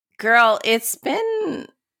Girl, it's been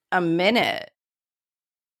a minute.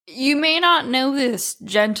 You may not know this,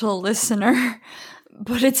 gentle listener,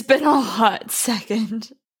 but it's been a hot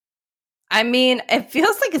second. I mean, it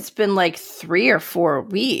feels like it's been like 3 or 4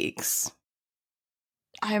 weeks.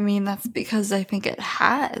 I mean, that's because I think it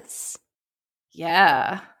has.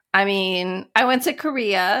 Yeah. I mean, I went to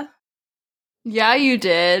Korea. Yeah, you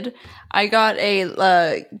did. I got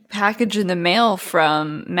a package in the mail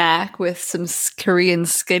from MAC with some Korean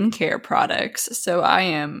skincare products, so I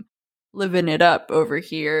am living it up over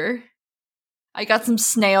here. I got some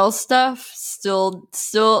snail stuff. Still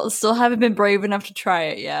haven't been brave enough to try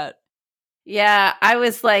it yet. Yeah, I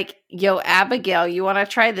was like, yo, Abigail, you want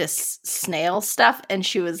to try this snail stuff? And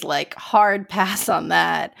she was like, hard pass on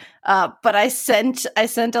that. But I sent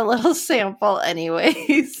a little sample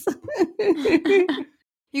anyways.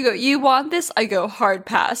 You go, you want this? I go, hard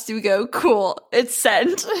pass. You go, cool, it's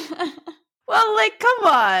sent. Well, like, come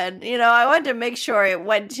on. You know, I wanted to make sure it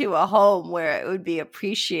went to a home where it would be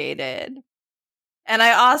appreciated. And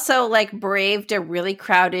I also like braved a really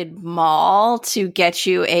crowded mall to get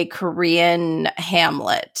you a Korean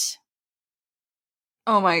Hamlet.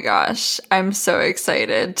 Oh my gosh, I'm so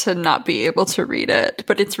excited to not be able to read it,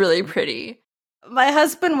 but it's really pretty. My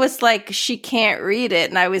husband was like, she can't read it.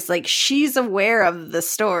 And I was like, she's aware of the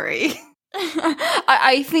story.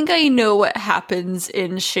 I think I know what happens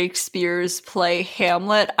in Shakespeare's play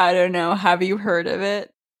Hamlet. I don't know. Have you heard of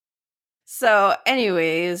it? So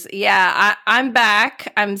anyways, yeah, I'm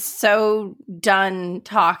back. I'm so done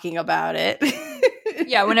talking about it.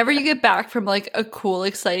 Yeah, whenever you get back from like a cool,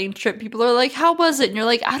 exciting trip, people are like, how was it? And you're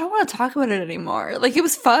like, I don't want to talk about it anymore. Like, it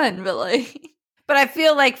was fun, but like... But I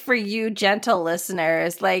feel like for you gentle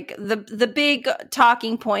listeners, like the big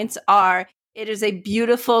talking points are it is a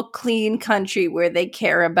beautiful, clean country where they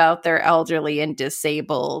care about their elderly and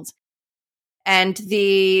disabled. And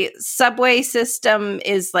the subway system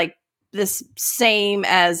is like this same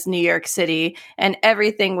as New York City, and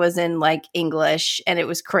everything was in like English, and it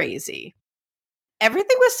was crazy.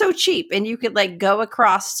 Everything was so cheap, and you could like go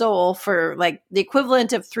across Seoul for like the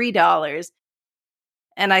equivalent of $3.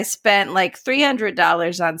 And I spent like $300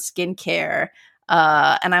 on skincare,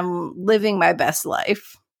 and I'm living my best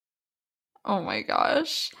life. Oh my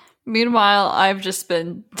gosh. Meanwhile, I've just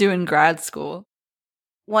been doing grad school.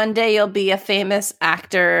 One day you'll be a famous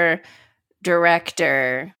actor,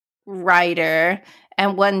 director, writer,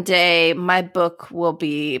 and one day my book will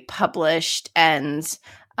be published, and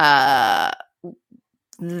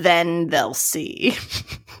then they'll see.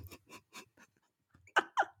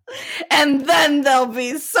 And then they'll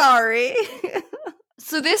be sorry.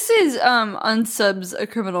 So this is Unsubs a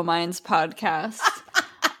Criminal Minds podcast.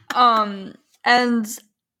 And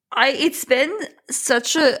it's been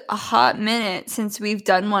such a hot minute since we've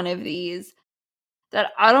done one of these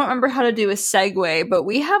that I don't remember how to do a segue, but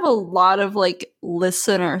we have a lot of like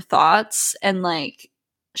listener thoughts and like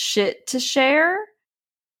shit to share.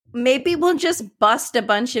 Maybe we'll just bust a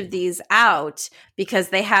bunch of these out because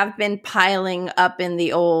they have been piling up in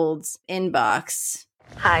the old inbox.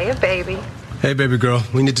 Hiya, baby. Hey, baby girl,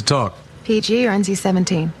 we need to talk. PG or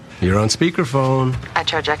NC-17? You're on speakerphone. I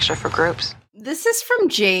charge extra for groups. This is from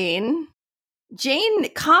Jane.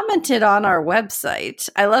 Jane commented on our website.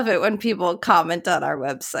 I love it when people comment on our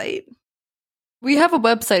website. We have a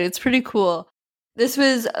website. It's pretty cool. This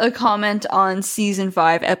was a comment on season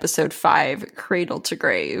 5, episode 5, Cradle to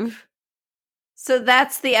Grave. So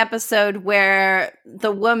that's the episode where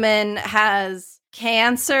the woman has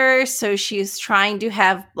cancer, so she's trying to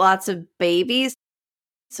have lots of babies.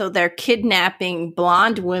 So they're kidnapping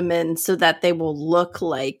blonde women so that they will look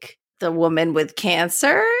like the woman with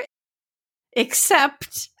cancer.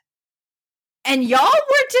 Except, and y'all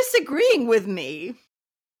were disagreeing with me.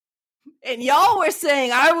 And y'all were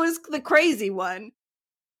saying I was the crazy one.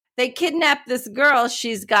 They kidnapped this girl.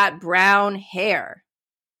 She's got brown hair.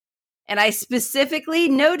 And I specifically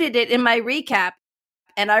noted it in my recap.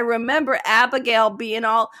 And I remember Abigail being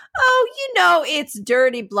all, oh, you know, it's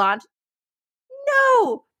dirty blonde.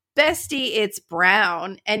 No, bestie, it's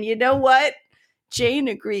brown. And you know what? Jane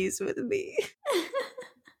agrees with me.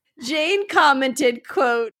 Jane commented,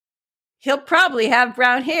 quote, he'll probably have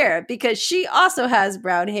brown hair because she also has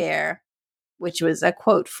brown hair, which was a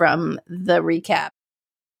quote from the recap.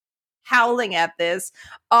 Howling at this,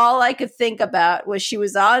 all I could think about was she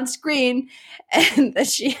was on screen and that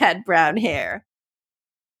she had brown hair.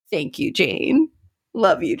 Thank you, Jane.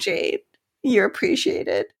 Love you, Jane. You're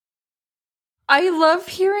appreciated. I love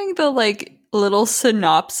hearing the like little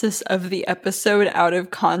synopsis of the episode out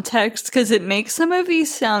of context because it makes some of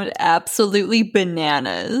these sound absolutely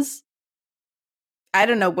bananas. I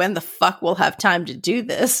don't know when the fuck we'll have time to do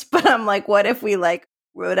this, but I'm like, what if we like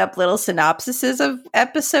wrote up little synopsises of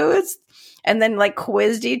episodes and then like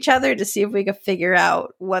quizzed each other to see if we could figure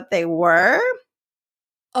out what they were?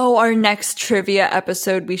 Oh, our next trivia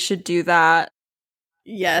episode, we should do that.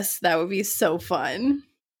 Yes, that would be so fun.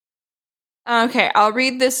 Okay, I'll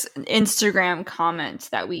read this Instagram comment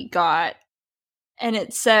that we got. And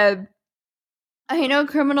it said, I know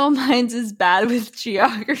Criminal Minds is bad with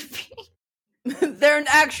geography. They're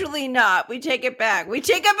actually not. We take it back. We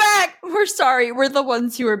take it back! We're sorry. We're the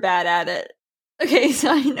ones who are bad at it. Okay,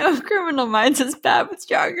 so I know Criminal Minds is bad with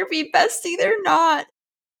geography. Bestie, they're not.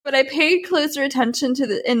 But I paid closer attention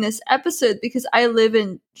to in this episode because I live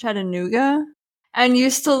in Chattanooga and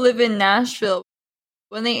used to live in Nashville.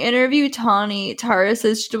 When they interview Tawny, Tara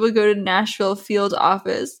says she will go to Nashville field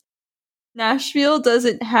office. Nashville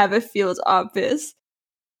doesn't have a field office.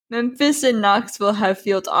 Memphis and Knoxville have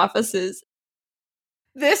field offices.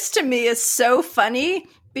 This to me is so funny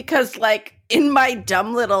because, like, in my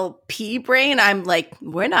dumb little pea brain, I'm like,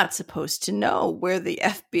 we're not supposed to know where the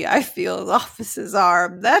FBI field offices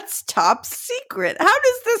are. That's top secret. How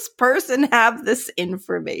does this person have this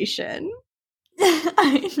information?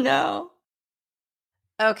 I know.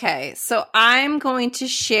 Okay, so I'm going to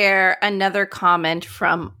share another comment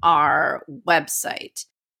from our website.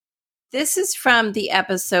 This is from the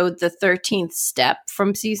episode The 13th Step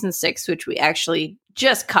from season 6, which we actually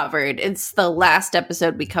just covered. It's the last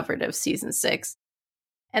episode we covered of season 6.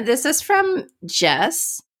 And this is from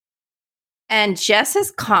Jess. And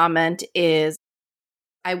Jess's comment is,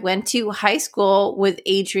 I went to high school with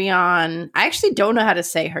Adrienne. I actually don't know how to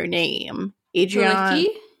say her name. Adrienne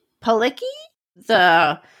Palicki?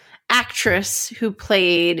 The actress who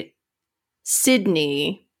played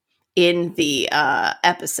Sydney in the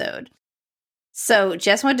episode. So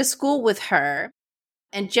Jess went to school with her,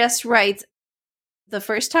 and Jess writes, the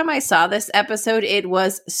first time I saw this episode, it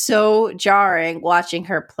was so jarring watching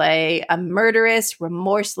her play a murderous,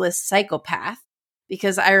 remorseless psychopath,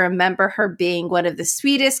 because I remember her being one of the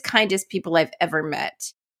sweetest, kindest people I've ever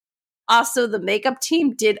met. Also, the makeup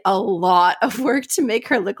team did a lot of work to make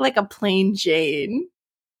her look like a plain Jane.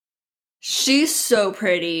 She's so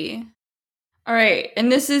pretty. All right,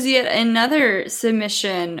 and this is yet another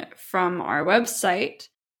submission from our website.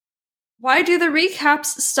 Why do the recaps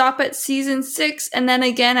stop at season 6 and then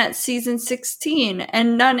again at season 16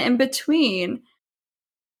 and none in between?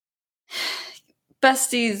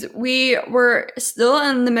 Besties, we were still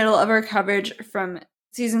in the middle of our coverage from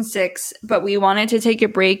season 6, but we wanted to take a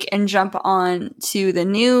break and jump on to the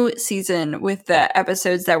new season with the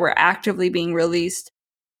episodes that were actively being released.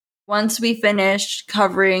 Once we finished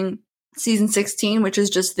covering season 16, which is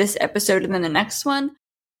just this episode and then the next one,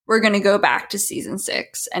 we're going to go back to season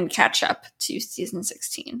 6 and catch up to season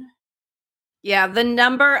 16. Yeah, the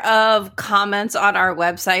number of comments on our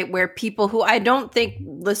website where people who I don't think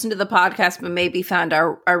listen to the podcast but maybe found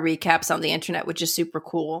our recaps on the internet, which is super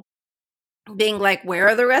cool, being like, where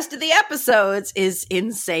are the rest of the episodes, is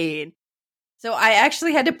insane. So I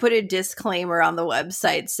actually had to put a disclaimer on the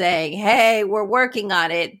website saying, hey, we're working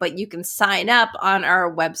on it, but you can sign up on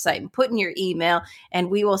our website and put in your email,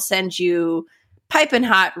 and we will send you piping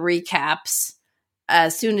hot recaps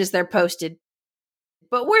as soon as they're posted.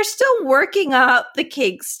 But we're still working out the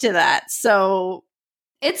kinks to that. So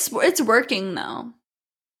it's working though.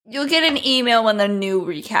 You'll get an email when the new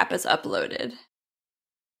recap is uploaded.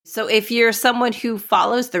 So if you're someone who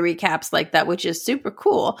follows the recaps like that, which is super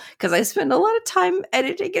cool, because I spend a lot of time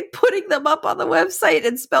editing and putting them up on the website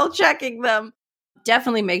and spell checking them,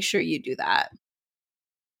 definitely make sure you do that.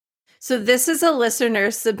 So this is a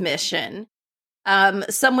listener submission.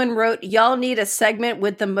 Someone wrote, y'all need a segment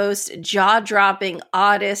with the most jaw-dropping,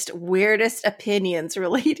 oddest, weirdest opinions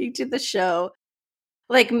relating to the show.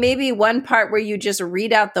 Like maybe one part where you just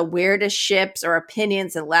read out the weirdest ships or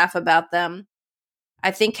opinions and laugh about them. I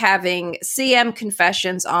think having CM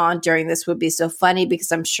Confessions on during this would be so funny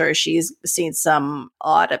because I'm sure she's seen some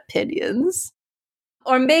odd opinions.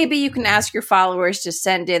 Or maybe you can ask your followers to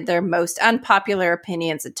send in their most unpopular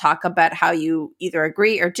opinions and talk about how you either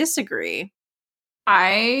agree or disagree.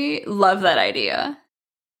 I love that idea.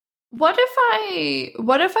 What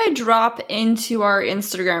if I drop into our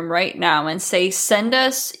Instagram right now and say, send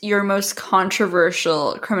us your most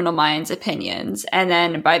controversial Criminal Minds opinions, and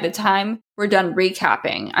then by the time we're done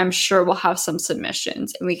recapping, I'm sure we'll have some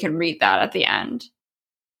submissions and we can read that at the end.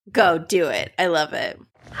 Go do it. I love it.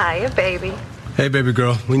 Hiya, baby. Hey, baby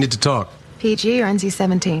girl, we need to talk. PG or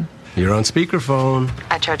NC-17? You're on speakerphone.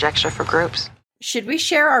 I charge extra for groups. Should we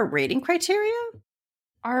share our rating criteria?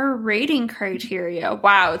 Our rating criteria.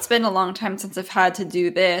 Wow, it's been a long time since I've had to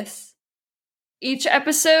do this. Each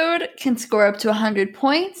episode can score up to 100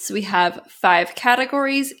 points. We have 5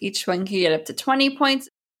 categories. Each one can get up to 20 points.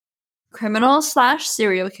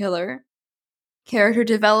 Criminal/serial killer, character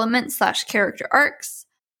development/character arcs,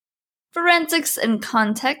 forensics and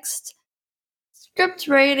context, script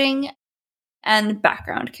writing, and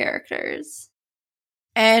background characters.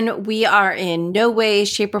 And we are in no way,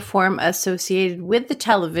 shape, or form associated with the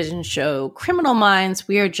television show Criminal Minds.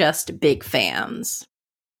 We are just big fans.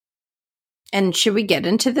 And should we get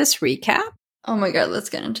into this recap? Oh my god, let's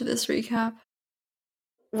get into this recap.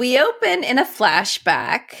 We open in a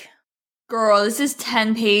flashback. Girl, this is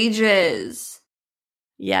 10 pages.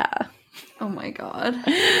 Yeah. Oh my god.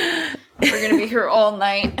 We're gonna be here all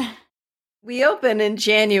night. We open in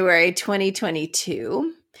January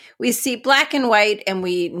 2022. We see black and white, and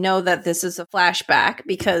we know that this is a flashback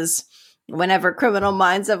because whenever Criminal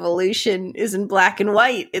Minds Evolution is in black and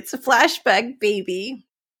white, it's a flashback, baby.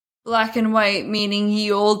 Black and white meaning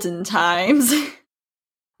ye olden times.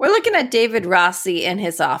 We're looking at David Rossi in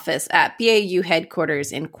his office at BAU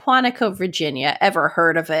headquarters in Quantico, Virginia. Ever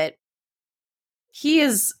heard of it? He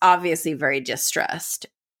is obviously very distressed.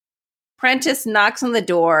 Prentice knocks on the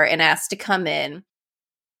door and asks to come in.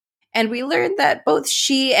 And we learn that both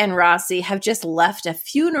she and Rossi have just left a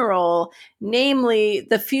funeral, namely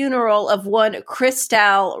the funeral of one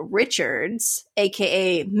Christal Richards,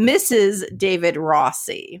 aka Mrs. David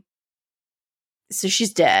Rossi. So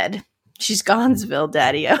she's dead. She's Gonzville,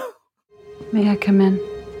 Daddy-o. May I come in?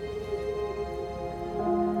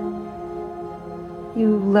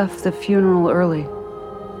 You left the funeral early.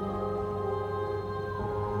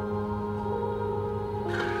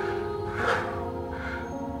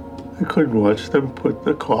 I couldn't watch them put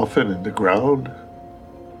the coffin in the ground.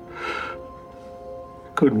 I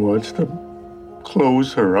couldn't watch them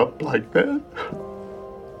close her up like that.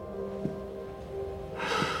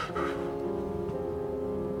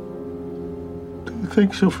 Do you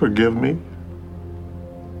think she'll forgive me?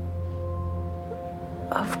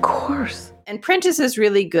 Of course. And Prentice is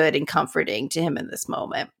really good and comforting to him in this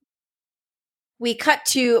moment. We cut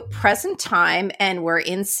to present time, and we're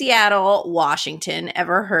in Seattle, Washington.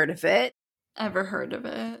 Ever heard of it? Ever heard of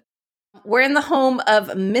it? We're in the home of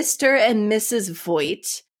Mr. and Mrs.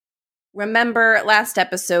 Voigt. Remember last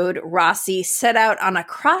episode, Rossi set out on a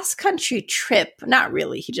cross-country trip. Not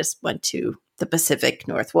really, he just went to the Pacific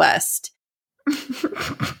Northwest. I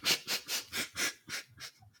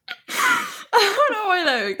don't know why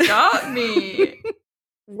that got me.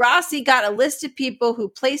 Rossi got a list of people who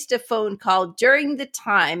placed a phone call during the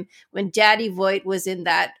time when Daddy Voigt was in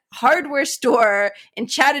that hardware store in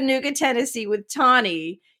Chattanooga, Tennessee with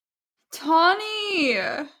Tawny. Tawny!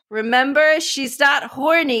 Remember, she's not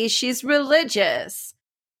horny, she's religious.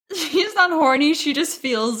 She's not horny, she just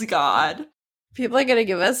feels God. People are going to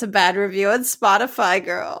give us a bad review on Spotify,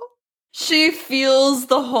 girl. She feels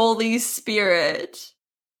the Holy Spirit.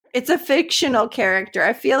 It's a fictional character.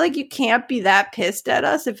 I feel like you can't be that pissed at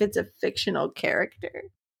us if it's a fictional character.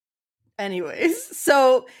 Anyways,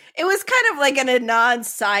 so it was kind of like a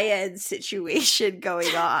non-science situation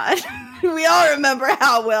going on. We all remember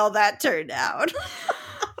how well that turned out.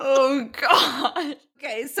 Oh, God.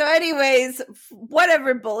 Okay, so anyways,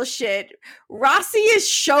 whatever bullshit. Rossi has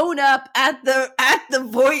shown up at the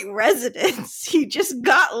Voigt residence. He just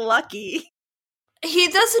got lucky. He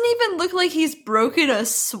doesn't even look like he's broken a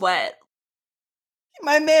sweat.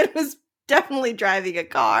 My man was definitely driving a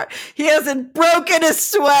car. He hasn't broken a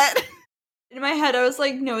sweat. In my head, I was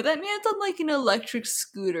like, no, that man's on like an electric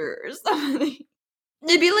scooter or something.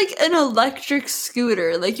 It'd be like an electric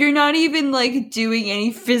scooter. Like, you're not even like doing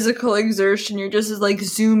any physical exertion. You're just like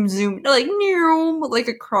zoom, like, like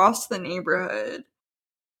across the neighborhood.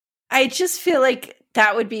 I just feel like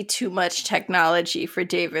that would be too much technology for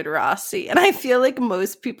David Rossi, and I feel like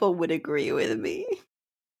most people would agree with me.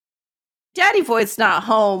 Daddy Voigt's not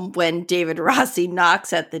home when David Rossi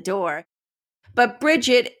knocks at the door, but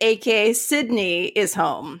Bridget, aka Sydney, is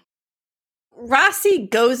home. Rossi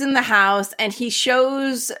goes in the house and he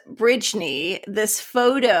shows Bridgeny this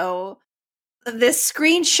photo, this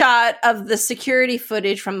screenshot of the security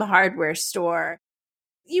footage from the hardware store.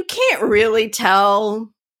 You can't really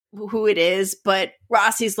tell who it is, but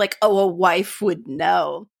Rossi's like, oh, a wife would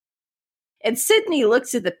know. And Sydney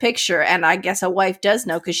looks at the picture, and I guess a wife does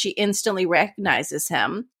know because she instantly recognizes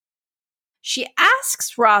him. She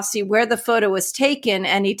asks Rossi where the photo was taken,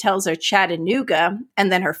 and he tells her Chattanooga,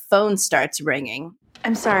 and then her phone starts ringing.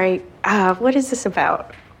 I'm sorry, what is this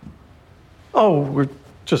about? Oh, we're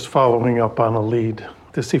just following up on a lead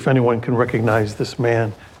to see if anyone can recognize this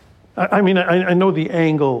man. I mean, I know the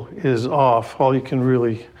angle is off. All you can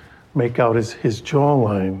really make out his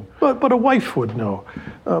jawline. But a wife would know.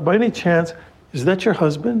 By any chance, is that your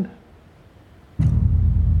husband?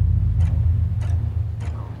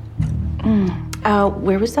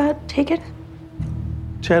 Where was that taken?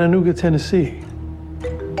 Chattanooga, Tennessee.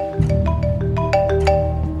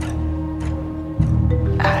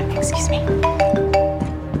 Excuse me.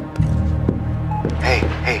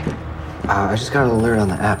 Hey. I just got an alert on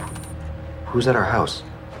the app. Who's at our house?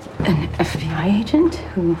 An FBI agent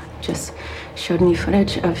who just showed me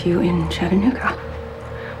footage of you in Chattanooga.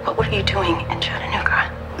 What were you doing in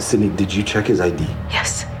Chattanooga? Sydney, did you check his ID?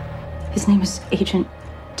 Yes. His name is Agent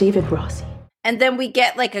David Rossi. And then we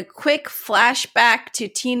get like a quick flashback to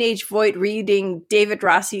teenage Voight reading David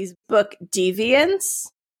Rossi's book, Deviance.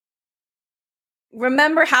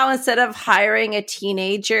 Remember how instead of hiring a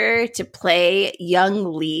teenager to play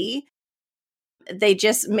young Lee, they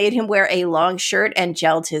just made him wear a long shirt and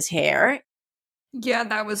gelled his hair? Yeah,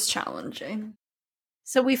 that was challenging.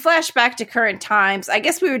 So we flash back to current times. I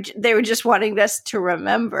guess they were just wanting us to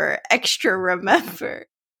remember, extra remember.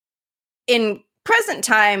 In present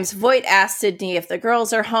times, Voight asks Sydney if the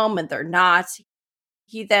girls are home and they're not.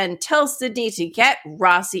 He then tells Sydney to get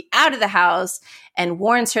Rossi out of the house and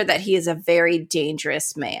warns her that he is a very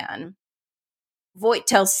dangerous man. Voight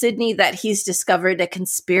tells Sydney that he's discovered a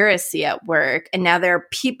conspiracy at work and now there are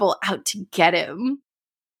people out to get him.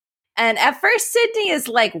 And at first, Sydney is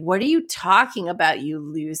like, "What are you talking about, you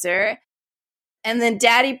loser?" And then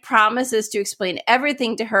Daddy promises to explain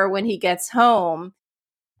everything to her when he gets home.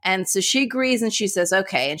 And so she agrees and she says,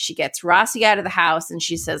 okay. And she gets Rossi out of the house and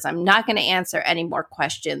she says, "I'm not going to answer any more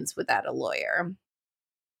questions without a lawyer."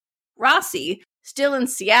 Rossi, still in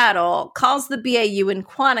Seattle, calls the BAU in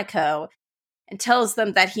Quantico and tells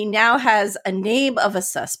them that he now has a name of a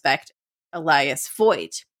suspect, Elias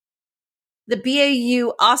Voight. The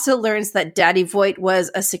BAU also learns that Daddy Voight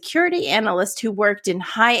was a security analyst who worked in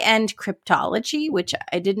high-end cryptology, which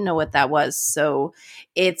I didn't know what that was. So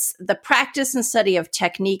it's the practice and study of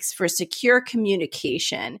techniques for secure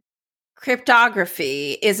communication.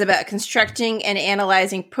 Cryptography is about constructing and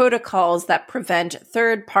analyzing protocols that prevent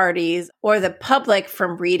third parties or the public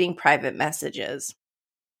from reading private messages.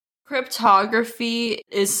 Cryptography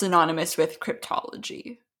is synonymous with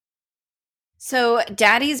cryptology. So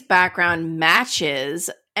Daddy's background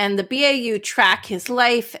matches, and the BAU track his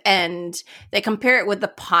life, and they compare it with the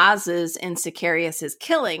pauses in Sicarius's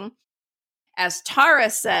killing. As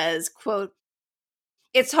Tara says, quote,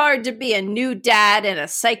 "It's hard to be a new dad and a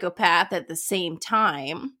psychopath at the same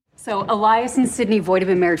time." So Elias and Sydney Voight have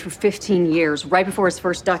been married for 15 years, right before his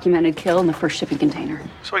first documented kill in the first shipping container.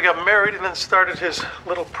 So he got married and then started his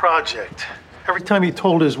little project. Every time he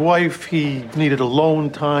told his wife he needed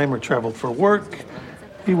alone time or traveled for work,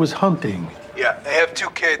 he was hunting. Yeah, they have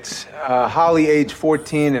two kids. Holly, age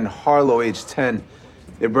 14, and Harlow, age 10.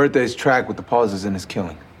 Their birthdays track with the pauses in his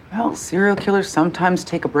killing. Well, serial killers sometimes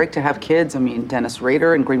take a break to have kids. I mean, Dennis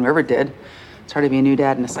Rader and Green River did. It's hard to be a new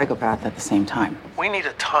dad and a psychopath at the same time. We need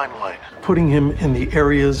a timeline. Putting him in the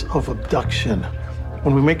areas of abduction.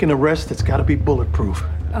 When we make an arrest, it's got to be bulletproof.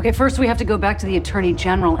 Okay, first we have to go back to the Attorney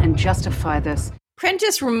General and justify this.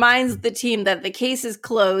 Prentice reminds the team that the case is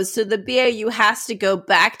closed, so the BAU has to go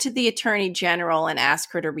back to the Attorney General and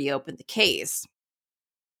ask her to reopen the case.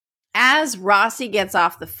 As Rossi gets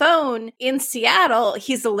off the phone in Seattle,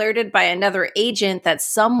 he's alerted by another agent that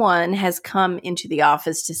someone has come into the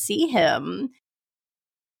office to see him.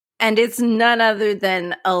 And it's none other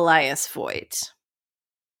than Elias Voight.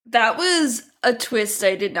 That was a twist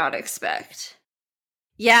I did not expect.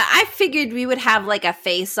 Yeah, I figured we would have like a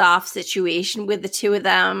face-off situation with the two of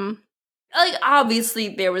them. Like, obviously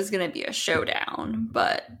there was going to be a showdown,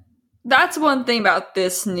 but that's one thing about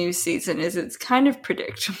this new season is it's kind of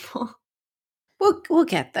predictable. We'll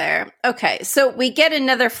get there. Okay, so we get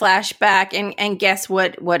another flashback, and guess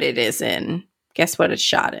what it is in? Guess what it's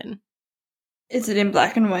shot in? Is it in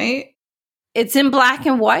black and white? It's in black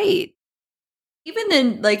and white. Even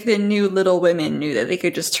then, like, the new Little Women knew that they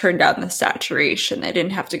could just turn down the saturation. They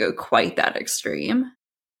didn't have to go quite that extreme.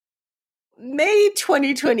 May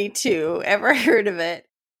 2022. Ever heard of it?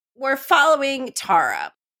 We're following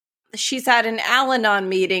Tara. She's at an Al-Anon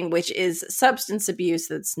meeting, which is substance abuse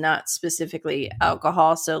that's not specifically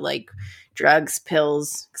alcohol, so like drugs,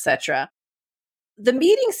 pills, etc. The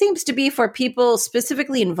meeting seems to be for people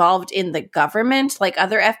specifically involved in the government, like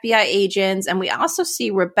other FBI agents, and we also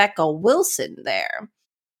see Rebecca Wilson there.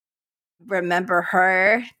 Remember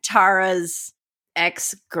her? Tara's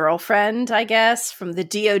ex-girlfriend, I guess, from the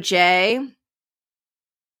DOJ.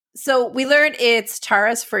 So we learned it's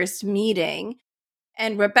Tara's first meeting.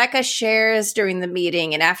 And Rebecca shares during the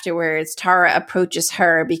meeting, and afterwards, Tara approaches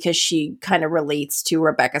her because she kind of relates to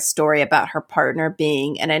Rebecca's story about her partner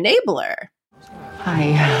being an enabler.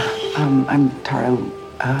 Hi, I'm Tara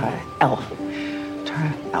L.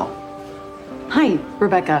 Tara L. Hi,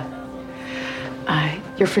 Rebecca.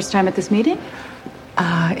 Your first time at this meeting?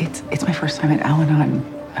 It's my first time at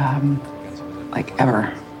Al-Anon, like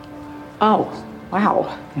ever. Oh,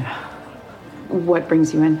 wow. Yeah. What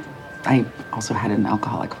brings you in? I also had an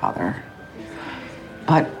alcoholic father.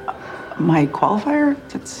 But my qualifier,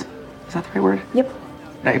 is that the right word? Yep.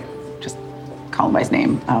 I just call him by his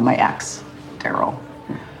name, my ex, Daryl.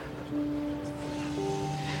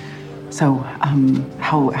 So,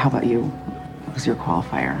 how about you? What was your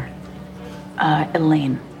qualifier?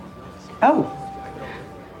 Elaine. Oh.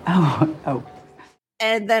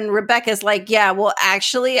 And then Rebecca's like, yeah, well,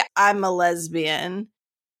 actually, I'm a lesbian.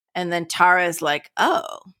 And then Tara's like,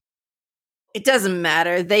 oh. It doesn't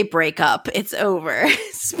matter. They break up. It's over.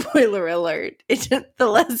 Spoiler alert. The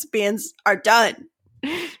lesbians are done.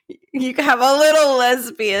 You can have a little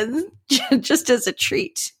lesbian just as a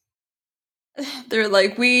treat. They're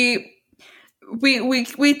like, we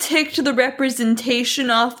ticked the representation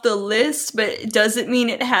off the list, but it doesn't mean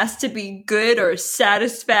it has to be good or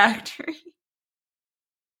satisfactory.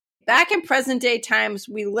 Back in present day times,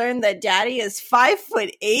 we learned that Daddy is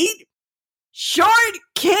 5'8", short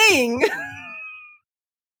king.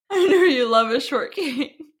 I know you love a short king.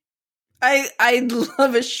 I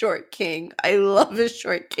love a short king. I love a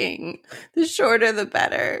short king. The shorter, the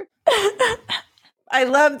better. I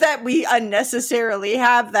love that we unnecessarily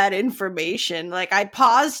have that information. Like, I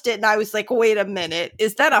paused it and I was like, wait a minute.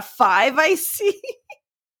 Is that a 5 I see?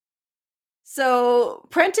 So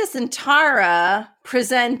Prentice and Tara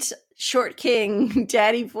present short king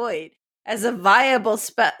Daddy Voigt as a viable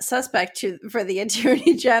suspect for the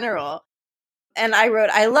Attorney General. And I wrote,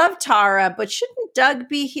 I love Tara, but shouldn't Doug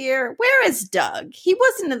be here? Where is Doug? He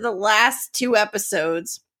wasn't in the last 2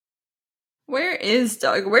 episodes. Where is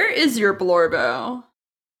Doug? Where is your Blorbo?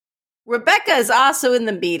 Rebecca is also in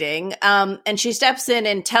the meeting, and she steps in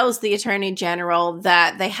and tells the Attorney General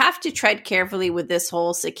that they have to tread carefully with this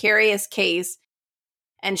whole Sicarius case.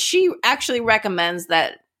 And she actually recommends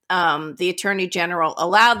that the Attorney General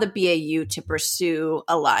allow the BAU to pursue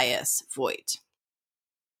Elias Voigt.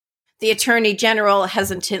 The Attorney General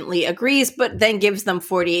hesitantly agrees, but then gives them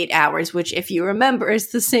 48 hours, which, if you remember, is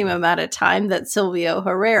the same amount of time that Silvio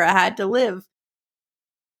Herrera had to live.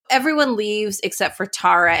 Everyone leaves except for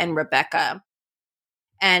Tara and Rebecca.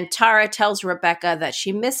 And Tara tells Rebecca that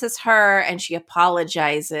she misses her and she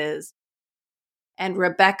apologizes. And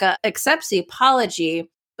Rebecca accepts the apology,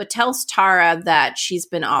 but tells Tara that she's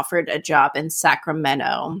been offered a job in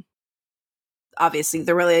Sacramento. Obviously,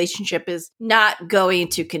 the relationship is not going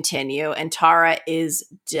to continue, and Tara is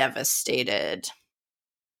devastated.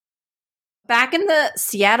 Back in the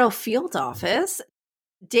Seattle field office,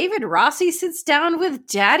 David Rossi sits down with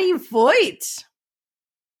Daddy Voigt.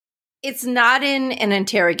 It's not in an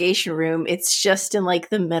interrogation room. It's just in like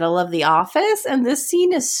the middle of the office. And this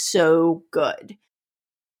scene is so good.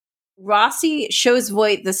 Rossi shows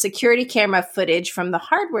Voigt the security camera footage from the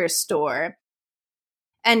hardware store.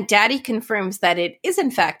 And Daddy confirms that it is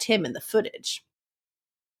in fact him in the footage.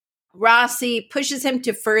 Rossi pushes him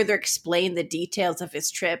to further explain the details of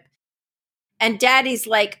his trip. And Daddy's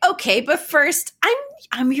like, okay, but first,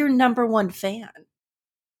 I'm your number one fan.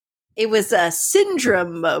 It was a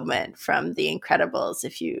Syndrome moment from The Incredibles,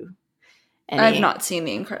 I've not seen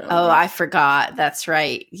The Incredibles. Oh, I forgot. That's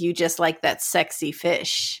right. You just like that sexy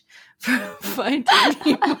fish from Finding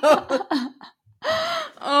Nemo.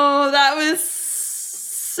 Oh, that was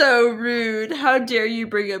so rude. How dare you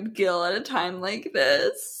bring up Gil at a time like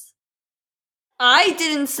this? I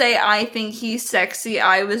didn't say I think he's sexy.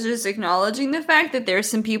 I was just acknowledging the fact that there's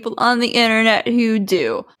some people on the internet who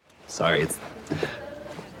do. Sorry,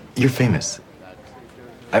 you're famous.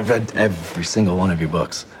 I've read every single one of your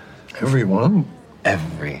books. Every one?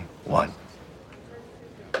 Every one.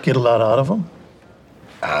 Get a lot out of them?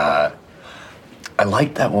 I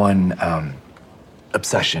liked that one,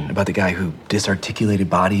 Obsession, about the guy who disarticulated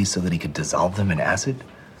bodies so that he could dissolve them in acid.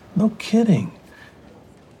 No kidding.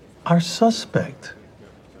 Our suspect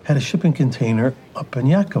had a shipping container up in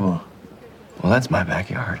Yakima. Well, that's my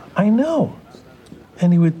backyard. I know.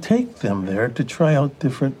 And he would take them there to try out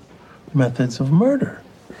different methods of murder.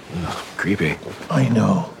 Ugh, creepy. I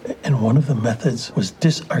know. And one of the methods was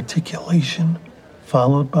disarticulation,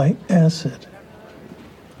 followed by acid.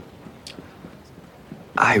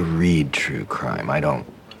 I read true crime. I don't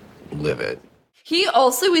live it. He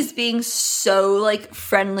also is being so, like,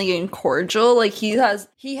 friendly and cordial. Like, he has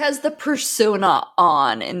the persona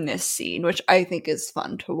on in this scene, which I think is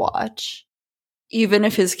fun to watch. Even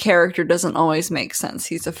if his character doesn't always make sense,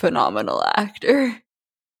 he's a phenomenal actor.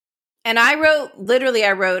 And I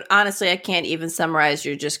wrote, honestly, I can't even summarize.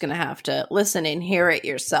 You're just going to have to listen and hear it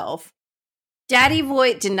yourself. Daddy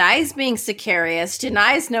Voight denies being Sicarius,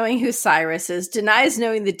 denies knowing who Cyrus is, denies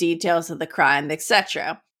knowing the details of the crime,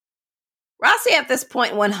 etc. Rossi at this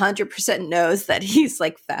point 100% knows that he's,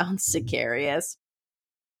 like, found Sicarius.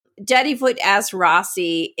 Daddy Voight asks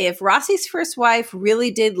Rossi if Rossi's first wife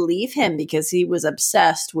really did leave him because he was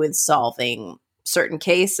obsessed with solving certain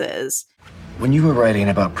cases. When you were writing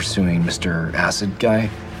about pursuing Mr. Acid Guy,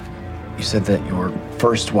 you said that your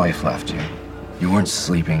first wife left you. You weren't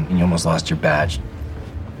sleeping, and you almost lost your badge.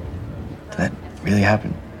 Did that really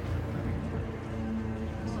happen?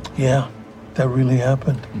 Yeah, that really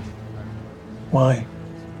happened. Why?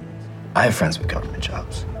 I have friends with government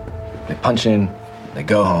jobs. They punch in, they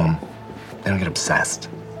go home, they don't get obsessed.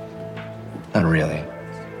 Not really.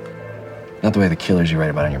 Not the way the killers you write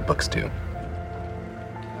about in your books do.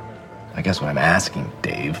 I guess what I'm asking,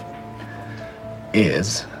 Dave,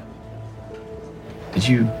 is, did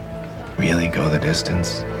you really go the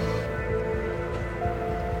distance?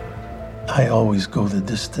 I always go the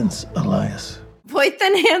distance, Elias. Voight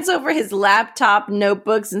then hands over his laptop,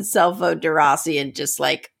 notebooks, and cell phone to Rossi and just,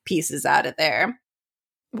 like, pieces out of there.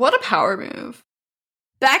 What a power move.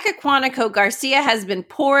 Back at Quantico, Garcia has been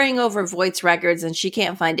poring over Voight's records and she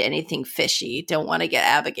can't find anything fishy. Don't want to get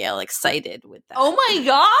Abigail excited with that. Oh my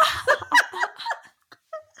god!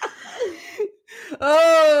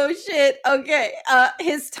 Oh, shit. Okay.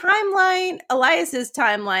 His timeline, Elias's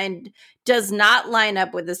timeline, does not line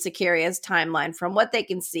up with the Sicarius timeline from what they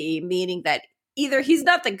can see, meaning that either he's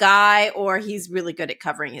not the guy or he's really good at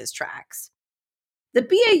covering his tracks. The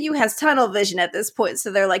BAU has tunnel vision at this point,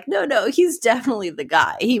 so they're like, no, he's definitely the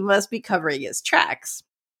guy. He must be covering his tracks.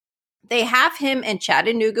 They have him in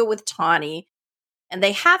Chattanooga with Tawny, and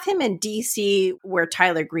they have him in D.C. where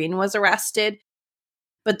Tyler Green was arrested.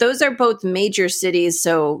 But those are both major cities,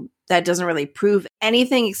 so that doesn't really prove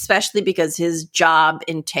anything, especially because his job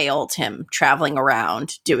entailed him traveling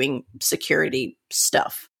around doing security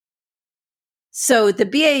stuff. So the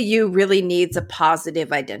BAU really needs a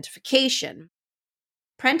positive identification.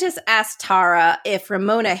 Prentice asked Tara if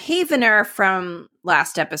Ramona Havener from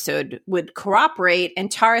last episode would cooperate,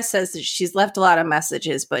 and Tara says that she's left a lot of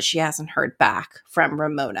messages, but she hasn't heard back from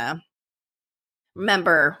Ramona.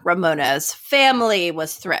 Remember, Ramona's family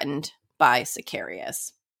was threatened by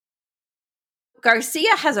Sicarius.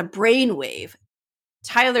 Garcia has a brainwave.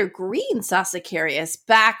 Tyler Green saw Sicarius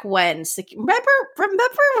back when...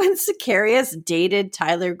 Remember when Sicarius dated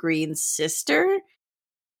Tyler Green's sister?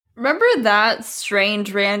 Remember that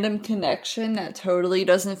strange random connection that totally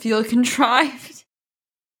doesn't feel contrived?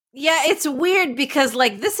 Yeah, it's weird because,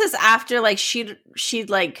 like, this is after, like, she'd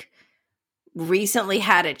like, recently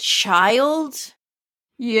had a child.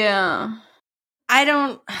 Yeah. I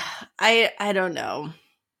don't know.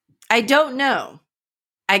 I don't know.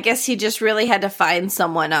 I guess he just really had to find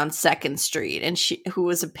someone on 2nd Street and who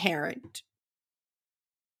was a parent.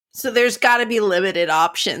 So there's got to be limited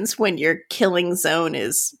options when your hunting zone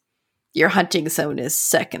is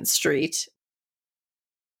 2nd Street.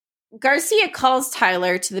 Garcia calls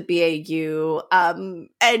Tyler to the BAU,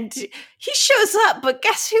 and he shows up, but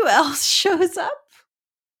guess who else shows up?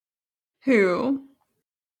 Who?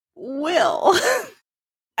 Will.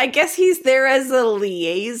 I guess he's there as a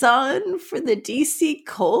liaison for the DC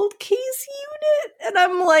Cold Case Unit, and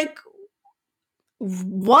I'm like,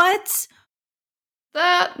 what?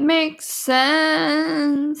 That makes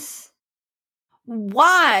sense.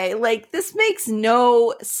 Why? Like, this makes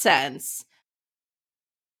no sense.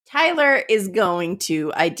 Tyler is going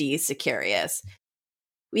to ID Sicarius.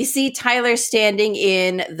 We see Tyler standing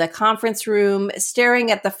in the conference room,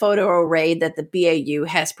 staring at the photo array that the BAU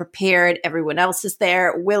has prepared. Everyone else is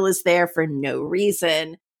there. Will is there for no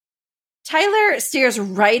reason. Tyler stares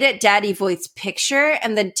right at Daddy Voight's picture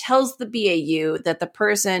and then tells the BAU that the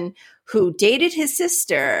person who dated his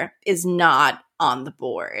sister is not on the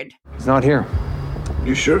board. He's not here.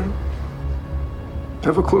 You sure?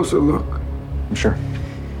 Have a closer look. I'm sure.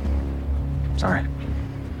 Sorry.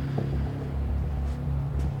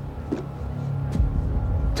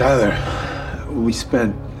 Tyler, we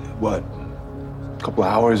spent, a couple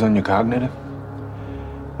hours on your cognitive?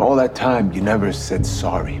 All that time, you never said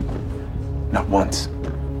sorry. Not once.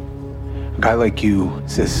 A guy like you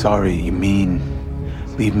says sorry, you mean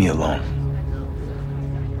leave me alone.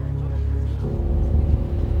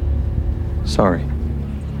 Sorry.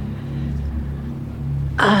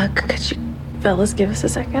 Could you fellas give us a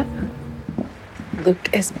second?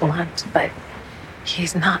 Luke is blunt, but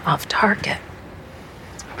he's not off target.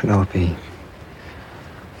 Penelope,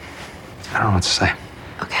 I don't know what to say.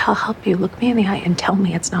 Okay, I'll help you. Look me in the eye and tell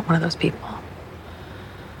me it's not one of those people.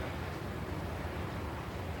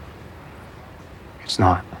 It's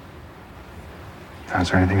not. Is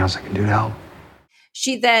there anything else I can do to help?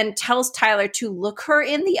 She then tells Tyler to look her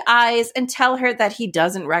in the eyes and tell her that he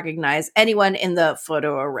doesn't recognize anyone in the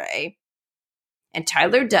photo array. And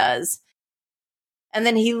Tyler does. And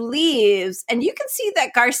then he leaves, and you can see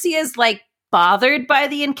that Garcia's like bothered by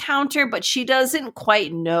the encounter, but she doesn't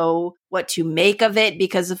quite know what to make of it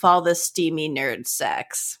because of all the steamy nerd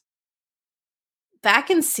sex. Back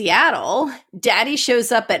in Seattle, Daddy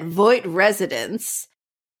shows up at Voight residence.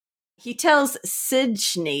 He tells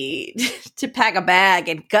Sydney to pack a bag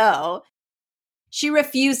and go. She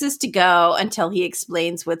refuses to go until he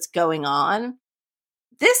explains what's going on.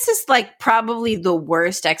 This is like probably the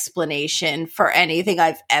worst explanation for anything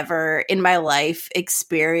I've ever in my life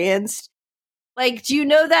experienced. Like, do you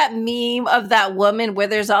know that meme of that woman where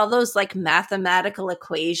there's all those like mathematical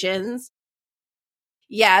equations?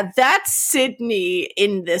 Yeah, that's Sydney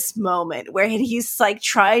in this moment where he's like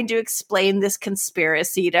trying to explain this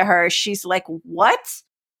conspiracy to her. She's like, what?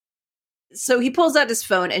 So he pulls out his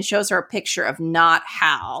phone and shows her a picture of not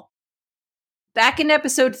Hal. Back in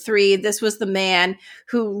episode 3, this was the man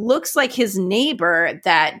who looks like his neighbor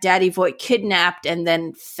that Daddy Voight kidnapped and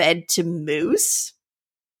then fed to Moose.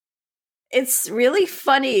 It's really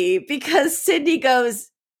funny because Sydney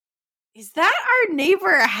goes, is that our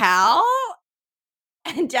neighbor Hal?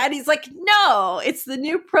 And Daddy's like, no, it's the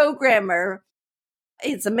new programmer.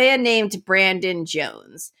 It's a man named Brandon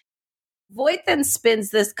Jones. Voight then spins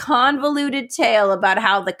this convoluted tale about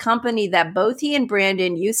how the company that both he and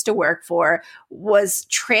Brandon used to work for was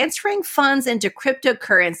transferring funds into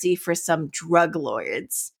cryptocurrency for some drug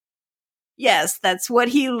lords. Yes, that's what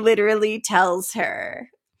he literally tells her.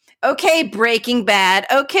 Okay, Breaking Bad.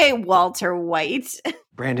 Okay, Walter White.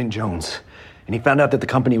 Brandon Jones. And he found out that the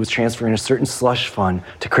company was transferring a certain slush fund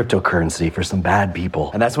to cryptocurrency for some bad people.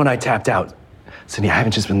 And that's when I tapped out. Cindy, I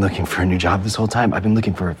haven't just been looking for a new job this whole time. I've been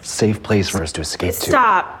looking for a safe place for us to escape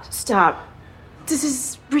to. Stop. This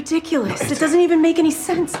is ridiculous. It doesn't even make any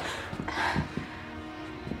sense.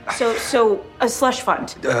 So a slush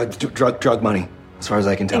fund. Drug money, as far as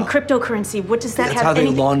I can tell. And cryptocurrency, what does that That's have how they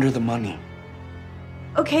anything- launder the money.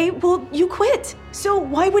 Okay, well, you quit. So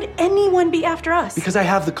why would anyone be after us? Because I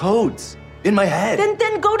have the codes in my head.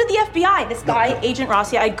 Then go to the FBI. This guy, Agent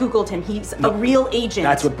Rossi, I Googled him. He's a real agent.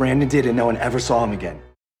 That's what Brandon did, and no one ever saw him again.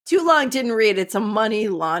 Too long didn't read. It's a money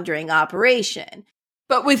laundering operation.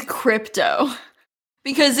 But with crypto.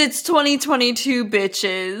 Because it's 2022,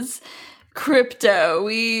 bitches. Crypto.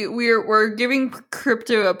 We're giving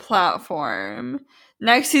crypto a platform.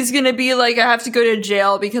 Next, he's gonna be like, I have to go to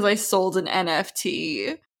jail because I sold an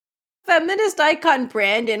NFT. Feminist icon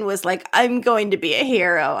Brandon was like, I'm going to be a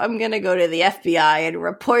hero. I'm going to go to the FBI and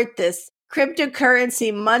report this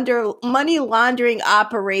cryptocurrency money laundering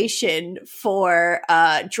operation for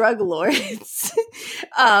drug lords.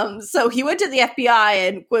 So he went to the FBI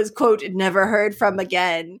and was, quote, never heard from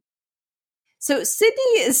again. So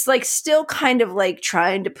Sydney is like still kind of like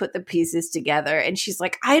trying to put the pieces together. And she's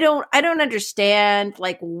like, I don't understand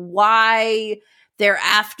like why they're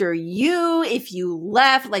after you if you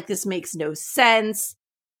left. Like, this makes no sense.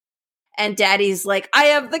 And Daddy's like, I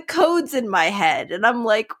have the codes in my head. And I'm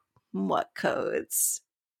like, what codes?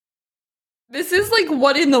 This is like,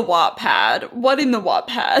 what in the Wattpad? What in the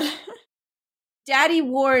Wattpad? Daddy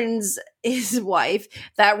warns his wife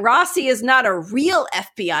that Rossi is not a real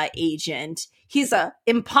FBI agent. He's a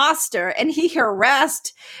imposter, and he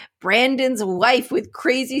harassed Brandon's wife with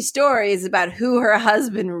crazy stories about who her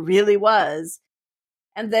husband really was.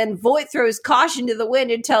 And then Voight throws caution to the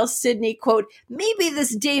wind and tells Sydney, quote, maybe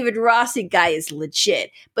this David Rossi guy is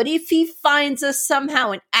legit, but if he finds us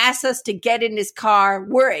somehow and asks us to get in his car,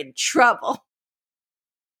 we're in trouble.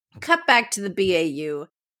 Cut back to the BAU.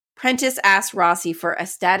 Prentice asks Rossi for a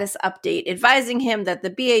status update, advising him that the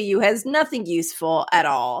BAU has nothing useful at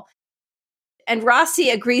all. And Rossi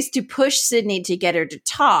agrees to push Sydney to get her to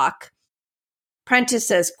talk. Prentice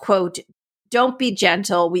says, quote, don't be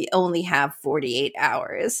gentle, we only have 48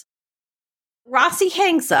 hours. Rossi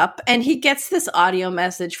hangs up and he gets this audio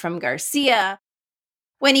message from Garcia.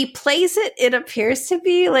 When he plays it, it appears to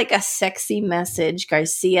be like a sexy message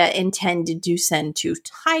Garcia intended to send to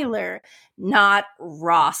Tyler, not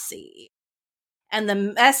Rossi. And the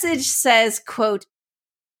message says, quote,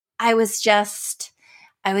 I was just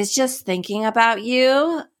thinking about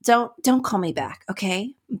you. Don't call me back,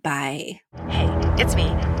 okay? Bye. Hey, It's me.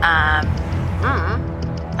 I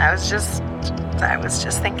was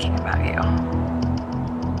just thinking about you.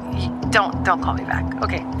 Don't call me back.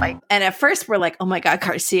 Okay, bye. And at first we're like, oh my God,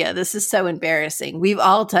 Garcia, this is so embarrassing. We've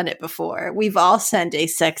all done it before. We've all sent a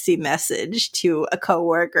sexy message to a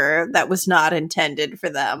coworker that was not intended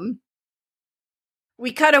for them.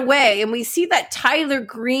 We cut away and we see that Tyler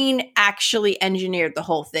Green actually engineered the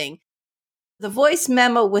whole thing. The voice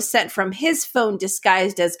memo was sent from his phone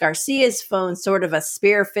disguised as Garcia's phone, sort of a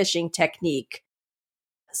spear phishing technique,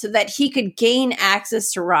 so that he could gain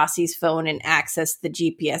access to Rossi's phone and access the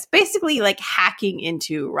GPS, basically like hacking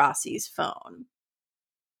into Rossi's phone.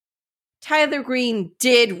 Tyler Green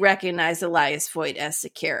did recognize Elias Voigt as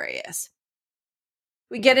Sicarius.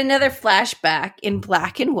 We get another flashback in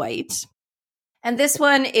black and white. And this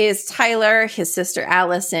one is Tyler, his sister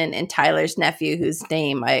Allison, and Tyler's nephew, whose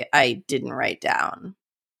name I didn't write down.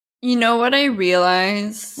 You know what I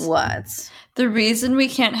realized? What? The reason we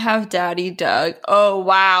can't have Daddy Doug, oh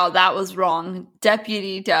wow, that was wrong.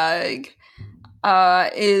 Deputy Doug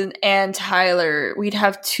and Tyler, we'd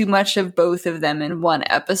have too much of both of them in one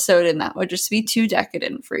episode, and that would just be too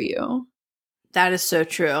decadent for you. That is so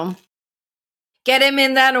true. Get him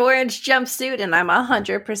in that orange jumpsuit, and I'm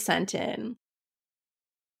 100% in.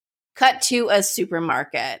 Cut to a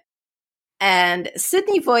supermarket, and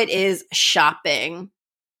Sydney Voigt is shopping.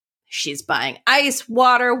 She's buying ice,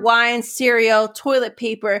 water, wine, cereal, toilet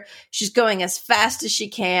paper. She's going as fast as she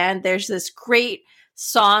can. There's this great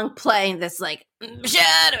song playing that's like,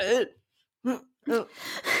 shadows,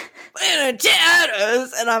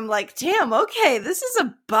 shadows. And I'm like, damn, okay, this is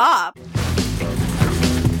a bop.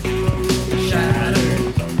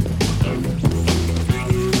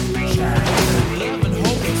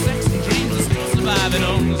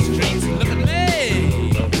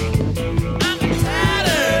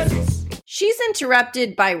 She's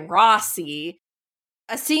interrupted by Rossi,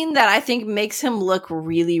 a scene that I think makes him look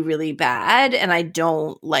really, really bad, and I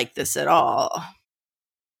don't like this at all.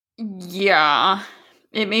 Yeah,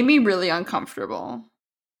 it made me really uncomfortable.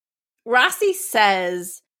 Rossi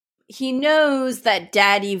says he knows that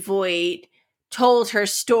Daddy Voigt told her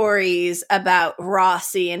stories about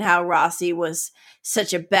Rossi and how Rossi was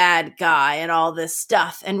such a bad guy and all this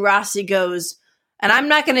stuff. And Rossi goes, and I'm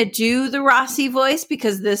not going to do the Rossi voice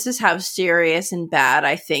because this is how serious and bad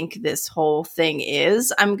I think this whole thing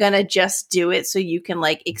is. I'm going to just do it so you can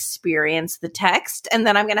like experience the text. And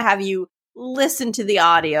then I'm going to have you listen to the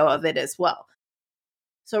audio of it as well.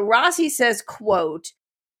 So Rossi says, quote,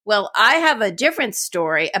 well, I have a different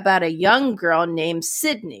story about a young girl named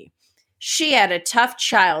Sydney. She had a tough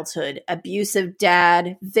childhood, abusive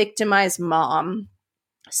dad, victimized mom.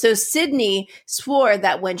 So Sydney swore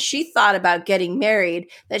that when she thought about getting married,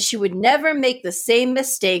 that she would never make the same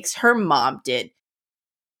mistakes her mom did.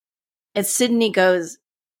 And Sydney goes,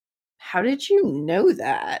 how did you know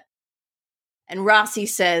that? And Rossi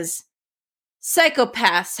says,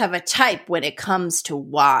 psychopaths have a type when it comes to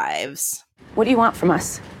wives. What do you want from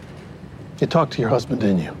us? You talked to your husband,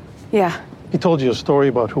 didn't you? Yeah. He told you a story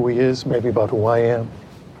about who he is, maybe about who I am.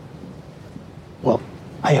 Well,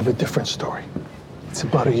 I have a different story. It's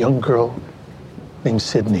about a young girl named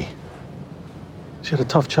Sydney. She had a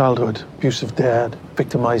tough childhood, abusive dad,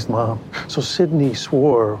 victimized mom. So Sydney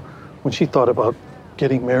swore when she thought about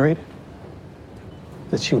getting married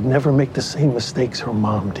that she would never make the same mistakes her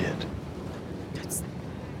mom did.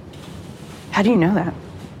 How do you know that?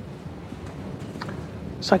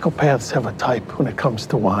 Psychopaths have a type when it comes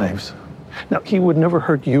to wives. Now, he would never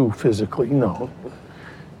hurt you physically, no.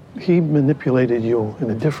 He manipulated you in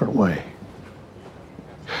a different way.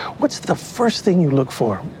 What's the first thing you look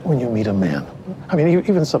for when you meet a man? I mean,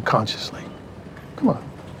 even subconsciously. Come on.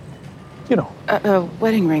 You know. A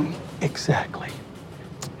wedding ring. Exactly.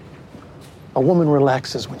 A woman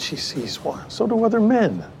relaxes when she sees one. So do other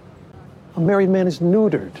men. A married man is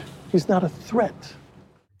neutered. He's not a threat.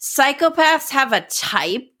 Psychopaths have a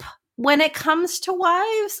type when it comes to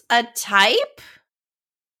wives? A type?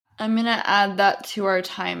 I'm going to add that to our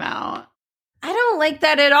timeout. I don't like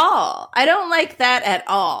that at all. I don't like that at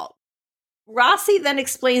all. Rossi then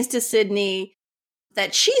explains to Sydney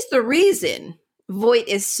that she's the reason Voigt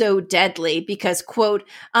is so deadly because, quote,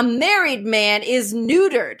 a married man is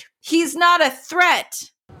neutered. He's not a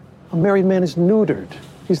threat. A married man is neutered.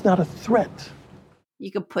 He's not a threat.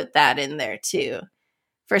 You could put that in there too.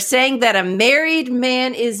 For saying that a married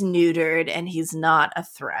man is neutered and he's not a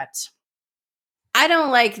threat. I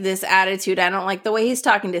don't like this attitude. I don't like the way he's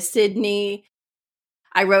talking to Sydney.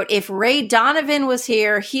 I wrote, if Ray Donovan was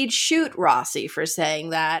here, he'd shoot Rossi for saying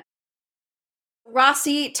that.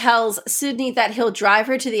 Rossi tells Sydney that he'll drive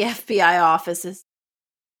her to the FBI offices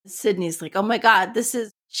Sydney's like, oh my God, this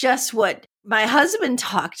is just what my husband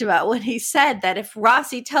talked about when he said that if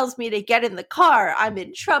Rossi tells me to get in the car, I'm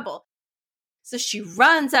in trouble. So she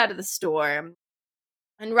runs out of the store,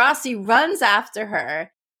 and Rossi runs after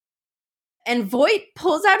her. And Voight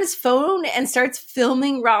pulls out his phone and starts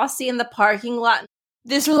filming Rossi in the parking lot.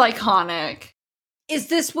 This was iconic. Is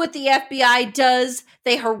this what the FBI does?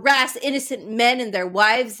 They harass innocent men and their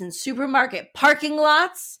wives in supermarket parking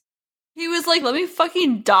lots? He was like, let me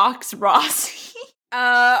fucking dox Rossi.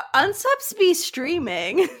 Unsubs be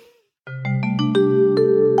streaming.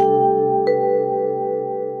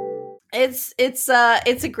 It's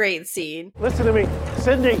a great scene. Listen to me,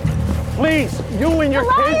 Sydney. Please, you and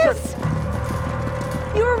your kids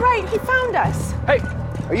are... You were right. He found us. Hey,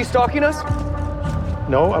 are you stalking us?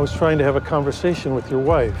 No, I was trying to have a conversation with your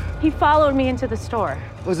wife. He followed me into the store.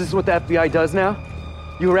 Was this what the FBI does now?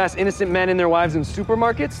 You harass innocent men and their wives in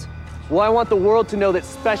supermarkets? Well, I want the world to know that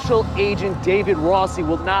Special Agent David Rossi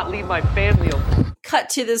will not leave my family alone. Cut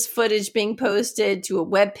to this footage being posted to a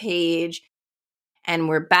webpage, and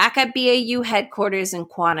we're back at BAU headquarters in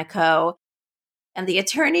Quantico. And the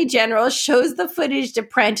Attorney General shows the footage to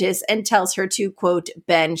Prentice and tells her to, quote,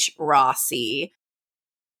 bench Rossi.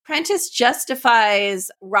 Prentice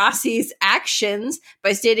justifies Rossi's actions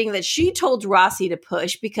by stating that she told Rossi to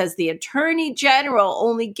push because the Attorney General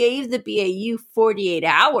only gave the BAU 48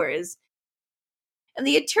 hours. And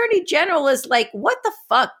the Attorney General is like, what the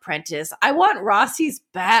fuck, Prentice? I want Rossi's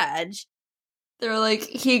badge. They're like,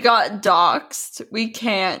 he got doxxed. We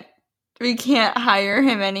can't hire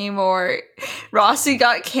him anymore. Rossi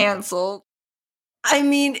got canceled. I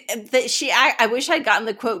mean, I wish I'd gotten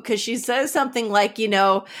the quote because she says something like,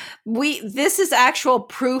 this is actual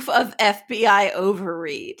proof of FBI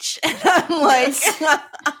overreach. And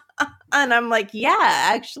I'm like, yeah,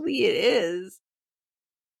 actually it is.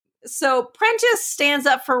 So Prentice stands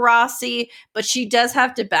up for Rossi, but she does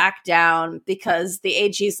have to back down because the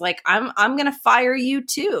AG's like, I'm going to fire you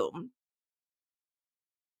too.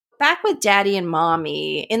 Back with Daddy and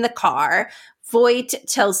Mommy in the car, Voight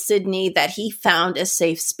tells Sydney that he found a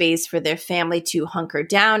safe space for their family to hunker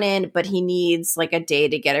down in, but he needs like a day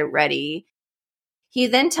to get it ready. He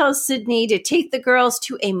then tells Sydney to take the girls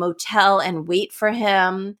to a motel and wait for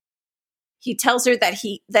him. He tells her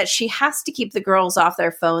that she has to keep the girls off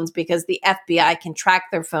their phones because the FBI can track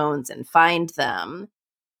their phones and find them.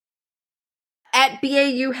 At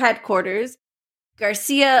BAU headquarters,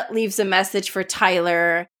 Garcia leaves a message for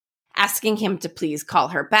Tyler, asking him to please call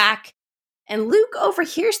her back. And Luke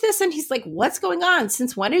overhears this and he's like, what's going on?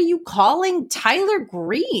 Since when are you calling Tyler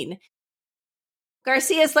Green?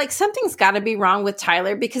 Garcia's like, something's got to be wrong with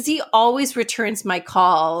Tyler because he always returns my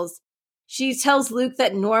calls. She tells Luke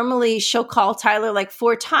that normally she'll call Tyler like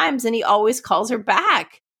 4 times and he always calls her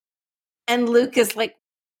back. And Luke is like,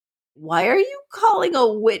 why are you calling a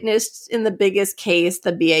witness in the biggest case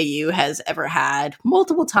the BAU has ever had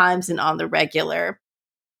multiple times and on the regular?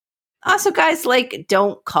 Also, guys, like,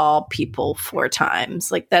 don't call people 4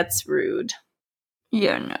 times. Like, that's rude.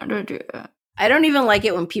 Yeah, no, don't do that. I don't even like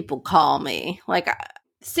it when people call me. Like,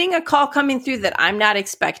 seeing a call coming through that I'm not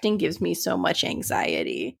expecting gives me so much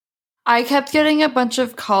anxiety. I kept getting a bunch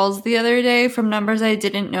of calls the other day from numbers I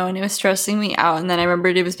didn't know, and it was stressing me out. And then I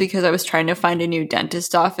remembered it was because I was trying to find a new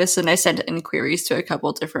dentist office, and I sent inquiries to a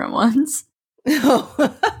couple different ones.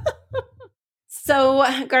 So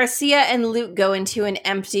Garcia and Luke go into an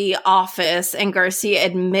empty office, and Garcia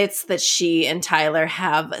admits that she and Tyler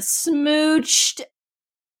have smooched.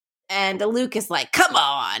 And Luke is like, come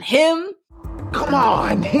on, him? Come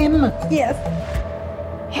on, him? Yes.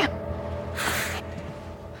 Him.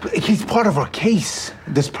 He's part of our case.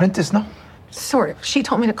 Does Prentice know? Sort of. She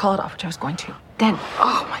told me to call it off, which I was going to. Then,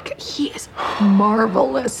 oh my God, he is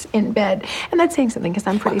marvelous in bed. And that's saying something because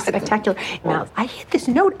I'm pretty spectacular. Now, I hit this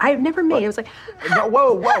note I've never made. It was like,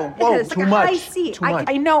 whoa, it's too like much. I see. Too much.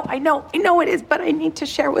 I know it is, but I need to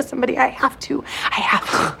share with somebody. I have to.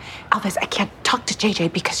 Elvis, I can't talk to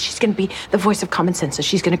JJ because she's going to be the voice of common sense, so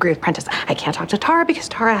she's going to agree with Prentice. I can't talk to Tara because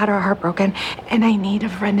Tara had her heart broken. And I need a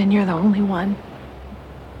friend, and you're the only one.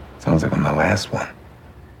 Sounds like I'm the last one.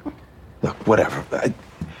 Look, whatever.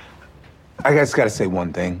 I just gotta say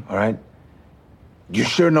one thing, all right? You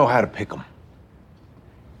sure know how to pick them.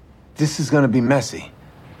 This is gonna be messy.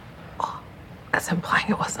 Oh, that's implying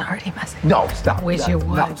it wasn't already messy. No, stop. Wish you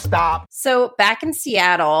would. No, stop. So back in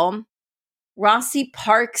Seattle, Rossi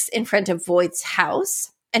parks in front of Voight's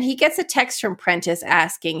house, and he gets a text from Prentice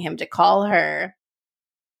asking him to call her.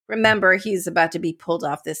 Remember, he's about to be pulled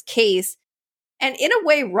off this case, And in a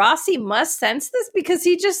way, Rossi must sense this because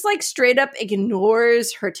he just like straight up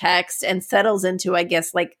ignores her text and settles into, I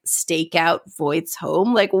guess, like stake out Voight's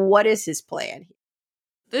home. Like, what is his plan?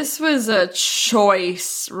 This was a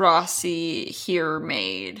choice Rossi here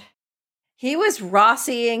made. He was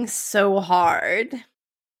Rossiing so hard.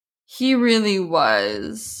 He really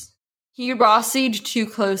was. He Rossied too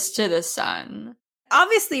close to the sun.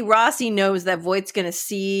 Obviously, Rossi knows that Voight's going to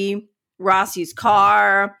see Rossi's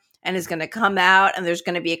car and is going to come out and there's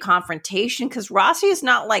going to be a confrontation because Rossi is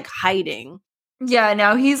not like hiding. Yeah,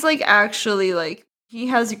 now he's like actually like, he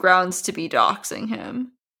has grounds to be doxing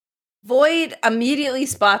him. Voight immediately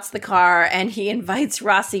spots the car and he invites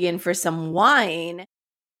Rossi in for some wine.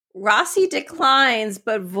 Rossi declines,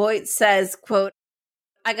 but Voight says, quote,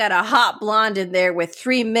 "I got a hot blonde in there with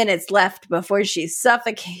 3 minutes left before she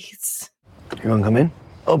suffocates." You want to come in?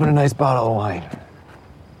 Open a nice bottle of wine.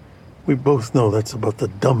 We both know that's about the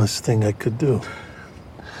dumbest thing I could do.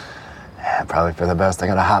 Yeah, probably for the best. I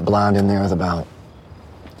got a hot blonde in there with about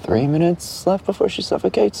 3 minutes left before she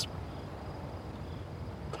suffocates.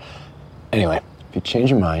 Anyway, if you change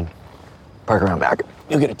your mind, park around back.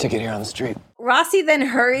 You'll get a ticket here on the street. Rossi then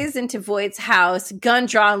hurries into Voight's house, gun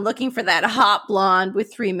drawn, looking for that hot blonde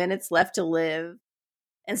with 3 minutes left to live.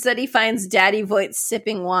 Instead, he finds Daddy Voight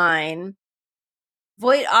sipping wine.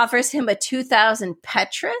 Voight offers him a 2,000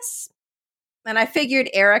 Petrus. And I figured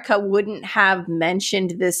Erica wouldn't have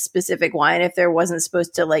mentioned this specific wine if it wasn't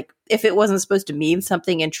supposed to mean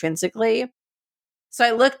something intrinsically. So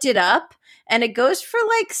I looked it up and it goes for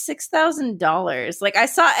like $6,000. Like I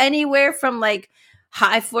saw anywhere from like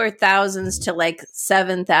high 4,000s to like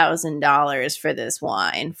 $7,000 for this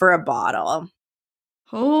wine for a bottle.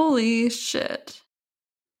 Holy shit.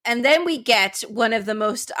 And then we get one of the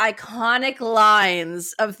most iconic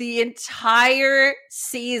lines of the entire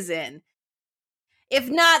season. If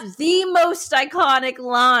not the most iconic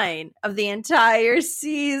line of the entire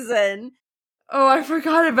season. Oh, I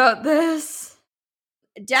forgot about this.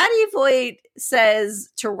 Daddy Voight says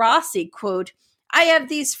to Rossi, quote, "I have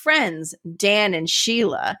these friends, Dan and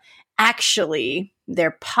Sheila. Actually,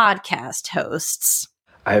 they're podcast hosts."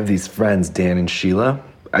 I have these friends, Dan and Sheila.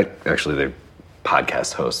 They're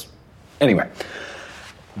podcast hosts. Anyway,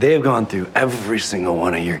 they have gone through every single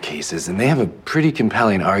one of your cases, and they have a pretty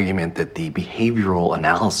compelling argument that the behavioral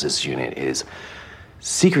analysis unit is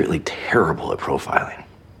secretly terrible at profiling.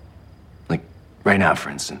 Like, right now, for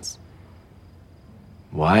instance.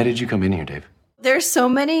 Why did you come in here, Dave? There's so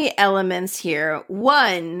many elements here.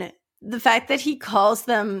 One, the fact that he calls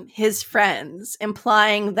them his friends,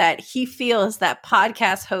 implying that he feels that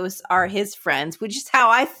podcast hosts are his friends, which is how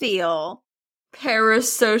I feel.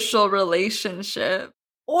 Parasocial relationship.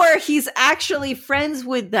 Or he's actually friends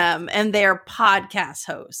with them and they're podcast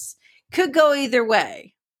hosts. Could go either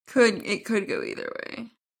way. It could go either way.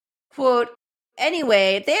 Quote,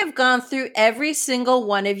 "Anyway, they have gone through every single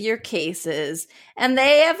one of your cases, and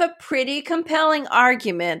they have a pretty compelling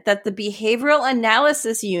argument that the behavioral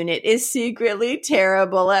analysis unit is secretly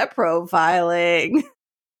terrible at profiling."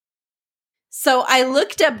 So I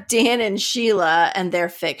looked up Dan and Sheila, and they're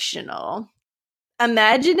fictional.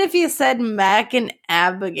 Imagine if you said Mac and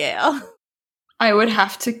Abigail. I would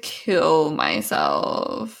have to kill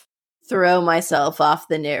myself. Throw myself off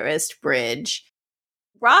the nearest bridge.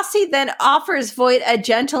 Rossi then offers Voight a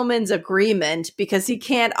gentleman's agreement because he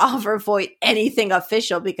can't offer Voight anything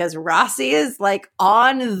official because Rossi is like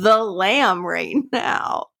on the lam right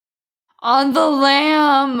now. On the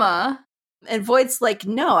lam! And Voight's like,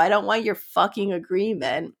 "No, I don't want your fucking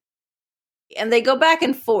agreement." And they go back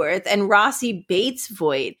and forth, and Rossi baits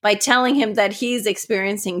Voight by telling him that he's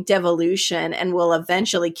experiencing devolution and will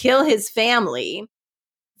eventually kill his family.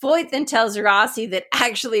 Voight then tells Rossi that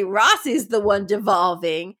actually Rossi's the one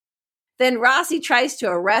devolving. Then Rossi tries to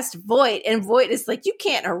arrest Voight, and Voight is like, "You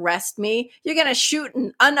can't arrest me. You're going to shoot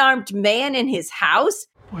an unarmed man in his house?"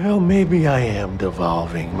 Well, maybe I am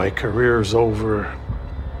devolving. My career's over.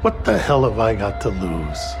 What the hell have I got to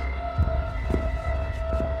lose?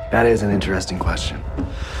 That is an interesting question.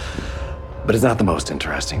 But it's not the most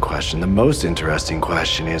interesting question. The most interesting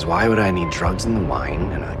question is, why would I need drugs in the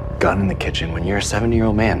wine and a gun in the kitchen when you're a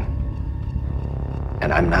 70-year-old man?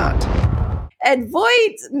 And I'm not. And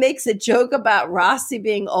Voight makes a joke about Rossi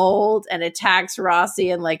being old and attacks Rossi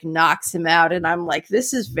and like knocks him out. And I'm like,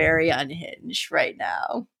 this is very unhinged right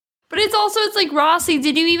now. But it's like, Rossi,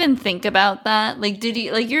 did you even think about that? Like, did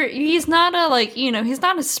he, like, he's not a, like, you know, he's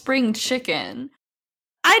not a spring chicken.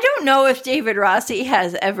 I don't know if David Rossi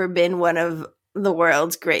has ever been one of the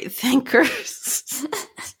world's great thinkers.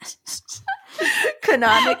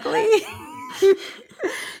 Canonically.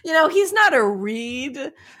 You know, he's not a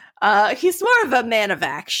Reed. He's more of a man of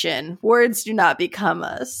action. Words do not become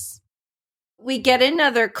us. We get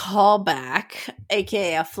another callback,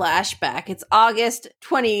 aka a flashback. It's August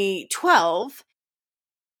 2012.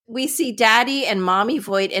 We see Daddy and Mommy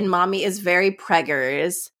Voight, and Mommy is very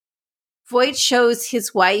preggers. Voight shows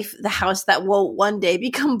his wife the house that will one day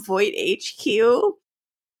become Voight HQ.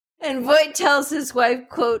 And Voight tells his wife,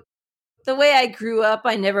 quote, "The way I grew up,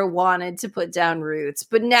 I never wanted to put down roots,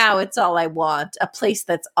 but now it's all I want, a place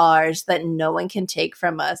that's ours that no one can take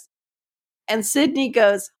from us." And Sydney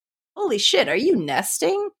goes, "Holy shit, are you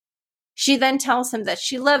nesting?" She then tells him that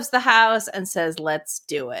she loves the house and says, "Let's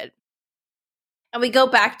do it." And we go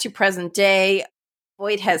back to present day.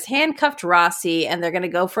 Voight has handcuffed Rossi and they're going to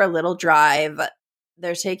go for a little drive.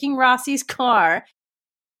 They're taking Rossi's car.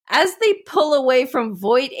 As they pull away from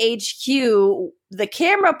Voight HQ, the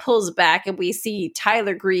camera pulls back and we see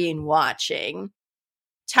Tyler Green watching.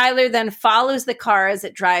 Tyler then follows the car as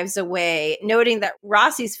it drives away, noting that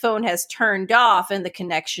Rossi's phone has turned off and the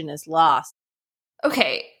connection is lost.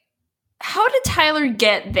 Okay, how did Tyler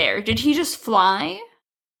get there? Did he just fly?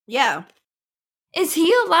 Yeah. Is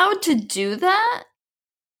he allowed to do that?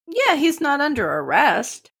 Yeah, he's not under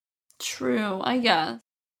arrest. True, I guess.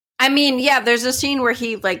 I mean, yeah, there's a scene where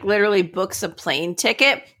he, like, literally books a plane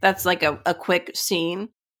ticket. That's, like, a quick scene.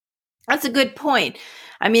 That's a good point.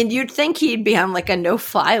 I mean, you'd think he'd be on, like, a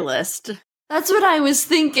no-fly list. That's what I was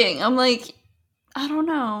thinking. I'm like, I don't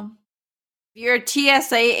know. If you're a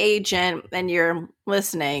TSA agent and you're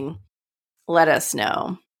listening, let us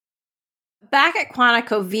know. Back at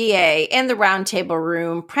Quantico VA, in the roundtable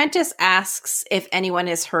room, Prentice asks if anyone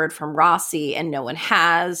has heard from Rossi, and no one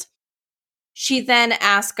has. She then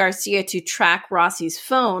asks Garcia to track Rossi's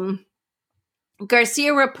phone.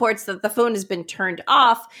 Garcia reports that the phone has been turned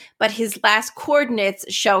off, but his last coordinates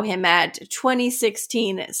show him at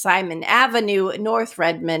 2016 Simon Avenue, North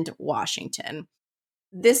Redmond, Washington.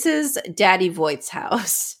 This is Daddy Voight's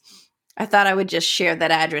house. I thought I would just share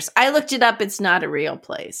that address. I looked it up. It's not a real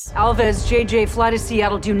place. Alves, JJ, fly to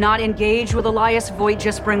Seattle. Do not engage with Elias Voight.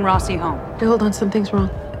 Just bring Rossi home. Hold on, something's wrong.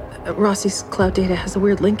 Rossi's cloud data has a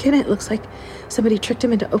weird link in it. It looks like somebody tricked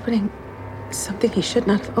him into opening something he should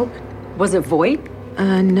not have opened. Was it Voight?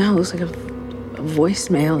 No, it looks like a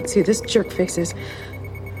voicemail. Let's see what this jerk fixes.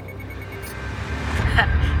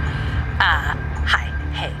 Hi.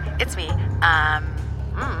 Hey, it's me.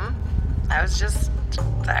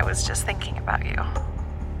 I was just thinking about you.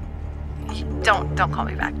 Don't call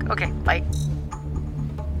me back. Okay, bye.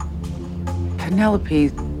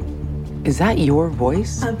 Penelope, is that your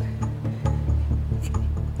voice?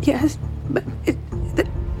 Yes, but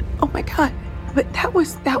oh my God. But that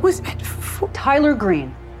was meant for Tyler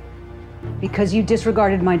Green. Because you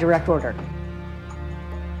disregarded my direct order.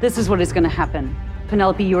 This is what is going to happen.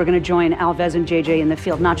 Penelope, you are going to join Alves and JJ in the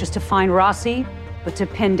field, not just to find Rossi, but to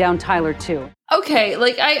pin down Tyler too. Okay,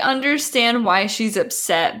 like, I understand why she's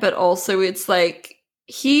upset, but also it's like,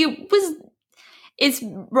 it's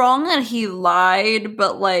wrong that he lied,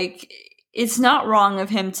 but, like, it's not wrong of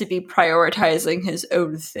him to be prioritizing his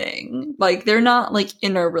own thing. Like, they're not, like,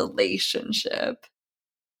 in a relationship.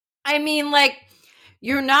 I mean, like,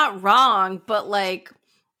 you're not wrong, but, like,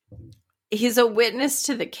 he's a witness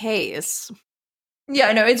to the case.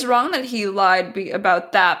 Yeah, no, it's wrong that he lied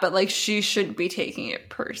about that, but, like, she shouldn't be taking it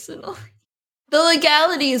personally. The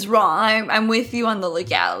legality is wrong. I'm with you on the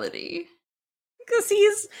legality. Because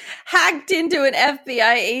he's hacked into an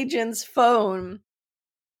FBI agent's phone.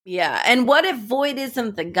 Yeah, and what if Voight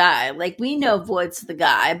isn't the guy? Like, we know Voight's the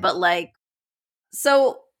guy, but, like...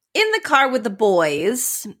 So, in the car with the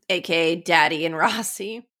boys, aka Daddy and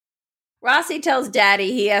Rossi, Rossi tells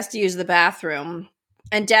Daddy he has to use the bathroom.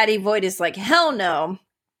 And Daddy Voight is like, hell no.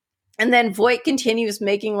 And then Voight continues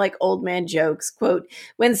making, like, old man jokes. Quote,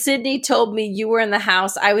 "When Sydney told me you were in the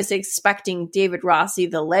house, I was expecting David Rossi,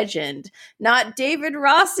 the legend, not David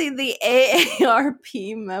Rossi, the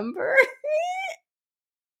AARP member."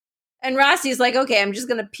 And Rossi's like, okay, I'm just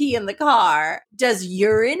going to pee in the car. Does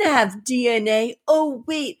urine have DNA? Oh,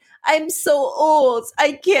 wait, I'm so old.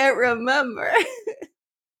 I can't remember.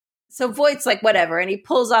 So Voight's like, whatever. And he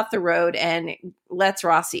pulls off the road and lets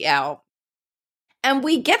Rossi out. And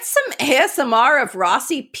we get some ASMR of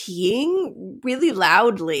Rossi peeing really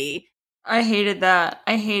loudly. I hated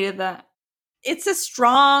that. It's a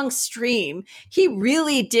strong stream. He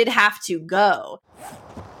really did have to go.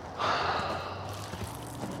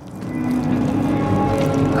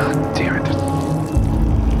 Damn it.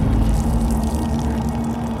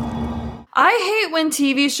 I hate when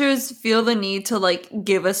TV shows feel the need to, like,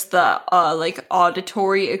 give us the, like,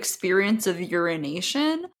 auditory experience of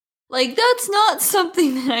urination. Like, that's not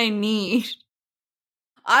something that I need.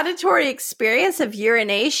 auditory experience of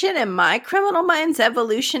urination in my Criminal Minds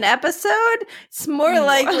Evolution episode? It's more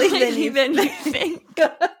likely than you think.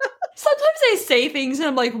 Sometimes I say things and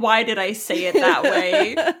I'm like, why did I say it that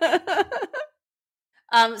way?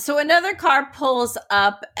 So another car pulls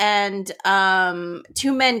up and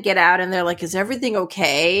two men get out and they're like, is everything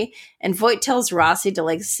okay? And Voight tells Rossi to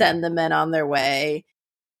like send the men on their way.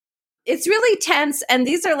 It's really tense, and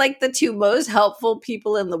these are like the two most helpful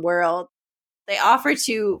people in the world. They offer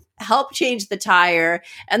to help change the tire,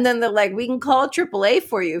 and then they're like, we can call AAA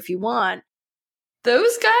for you if you want.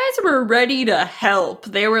 Those guys were ready to help.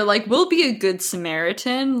 They were like, we'll be a good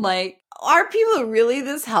Samaritan. Like, are people really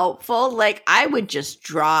this helpful? Like, I would just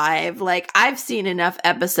drive. Like, I've seen enough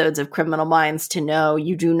episodes of Criminal Minds to know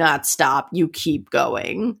you do not stop. You keep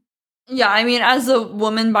going. Yeah, I mean, as a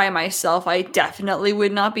woman by myself, I definitely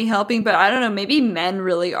would not be helping, but I don't know, maybe men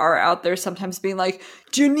really are out there sometimes being like,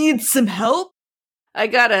 do you need some help? I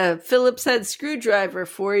got a Phillips head screwdriver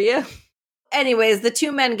for you. Anyways, the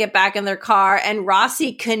two men get back in their car, and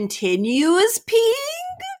Rossi continues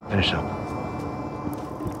peeing. Finish up.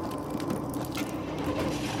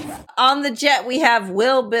 On the jet, we have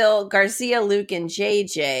Will, Bill, Garcia, Luke, and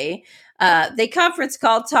JJ. They conference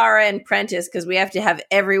call Tara and Prentice because we have to have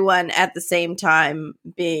everyone at the same time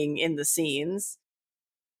being in the scenes.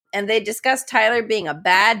 And they discuss Tyler being a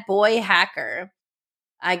bad boy hacker.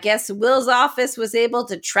 I guess Will's office was able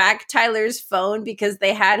to track Tyler's phone because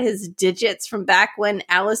they had his digits from back when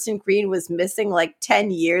Allison Green was missing like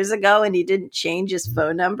 10 years ago and he didn't change his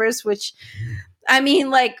phone numbers, which, I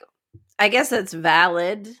mean, like, I guess that's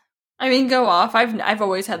valid. I mean, go off. I've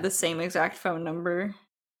always had the same exact phone number.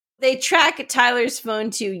 They track Tyler's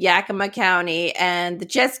phone to Yakima County, and the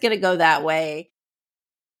jet's going to go that way.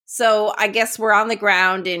 So I guess we're on the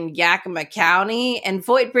ground in Yakima County, and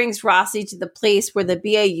Voight brings Rossi to the place where the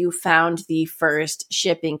BAU found the first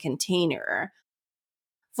shipping container.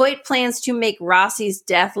 Voight plans to make Rossi's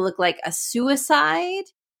death look like a suicide,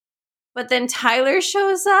 but then Tyler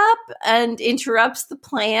shows up and interrupts the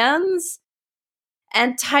plans.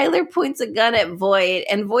 And Tyler points a gun at Voight,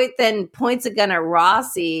 and Voight then points a gun at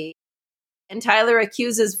Rossi. And Tyler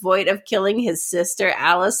accuses Voight of killing his sister,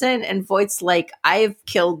 Allison, and Voight's like, I've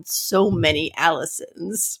killed so many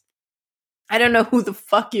Allisons. I don't know who the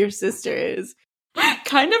fuck your sister is.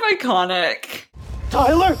 Kind of iconic.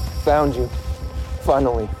 Tyler? Found you.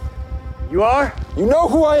 Finally. You are? You know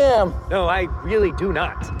who I am! No, I really do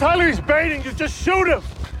not. Tyler's baiting you, just shoot him!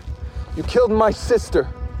 You killed my sister,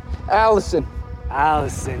 Allison.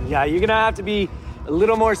 Allison, yeah, you're gonna have to be a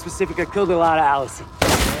little more specific. I killed a lot of Allison.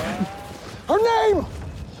 Her name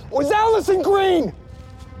was Allison Green!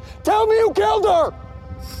 Tell me who killed her!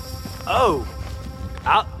 Oh,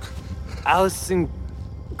 Allison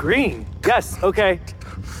Green. Yes, okay.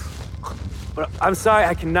 But I'm sorry,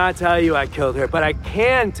 I cannot tell you I killed her, but I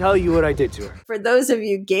can tell you what I did to her. For those of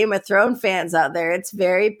you Game of Thrones fans out there, it's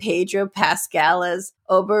very Pedro Pascal as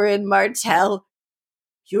Oberyn Martell.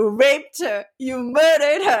 You raped her, you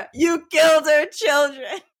murdered her, you killed her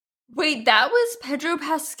children. Wait, that was Pedro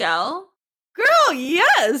Pascal? Girl,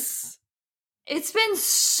 yes! It's been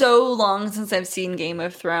so long since I've seen Game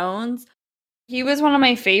of Thrones. He was one of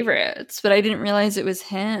my favorites, but I didn't realize it was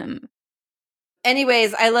him.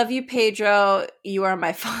 Anyways, I love you, Pedro. You are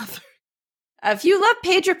my father. If you love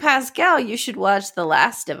Pedro Pascal, you should watch The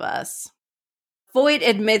Last of Us. Voight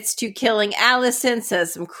admits to killing Allison,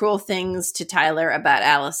 says some cruel things to Tyler about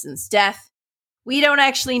Allison's death. We don't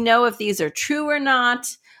actually know if these are true or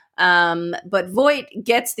not, but Voight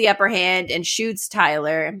gets the upper hand and shoots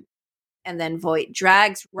Tyler, and then Voight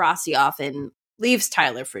drags Rossi off and leaves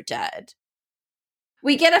Tyler for dead.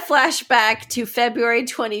 We get a flashback to February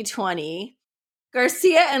 2020.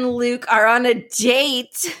 Garcia and Luke are on a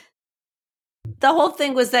date. The whole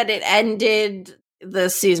thing was that it ended the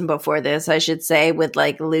season before this, I should say, with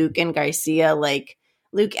like Luke and Garcia, like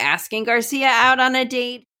Luke asking Garcia out on a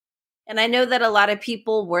date. And I know that a lot of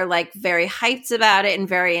people were like very hyped about it and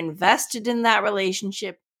very invested in that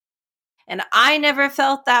relationship. And I never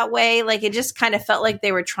felt that way. Like it just kind of felt like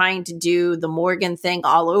they were trying to do the Morgan thing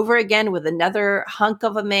all over again with another hunk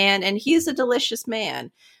of a man. And he's a delicious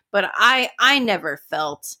man. But I never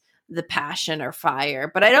felt the passion or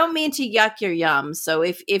fire. But I don't mean to yuck your yum. So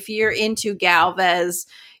if you're into Galvez,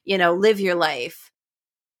 you know, live your life.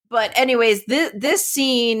 But anyways, this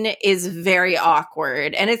scene is very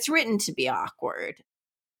awkward, and it's written to be awkward.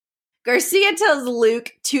 Garcia tells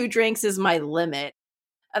Luke 2 drinks is my limit.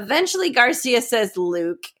 Eventually, Garcia says,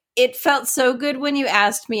 Luke, it felt so good when you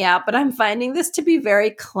asked me out, but I'm finding this to be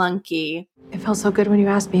very clunky. It felt so good when you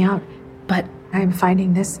asked me out, but I'm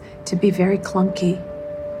finding this to be very clunky.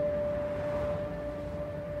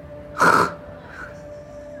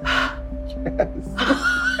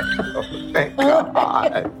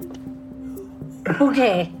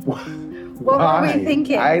 Okay. What were we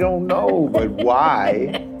thinking? I don't know, but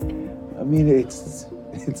why? I mean, it's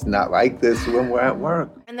not like this when we're at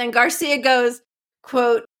work. And then Garcia goes,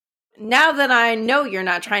 quote, "Now that I know you're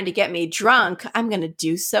not trying to get me drunk, I'm going to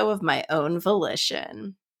do so of my own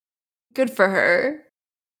volition." Good for her.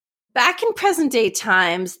 Back in present day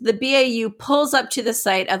times, the BAU pulls up to the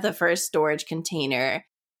site of the first storage container.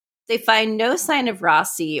 They find no sign of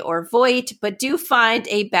Rossi or Voight, but do find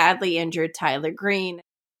a badly injured Tyler Green.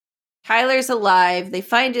 Tyler's alive. They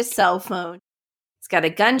find his cell phone. He's got a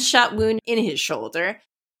gunshot wound in his shoulder.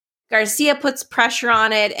 Garcia puts pressure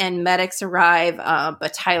on it and medics arrive,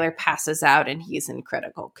 but Tyler passes out and he's in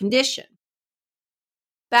critical condition.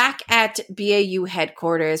 Back at BAU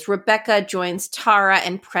headquarters, Rebecca joins Tara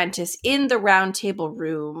and Prentice in the roundtable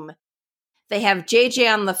room. They have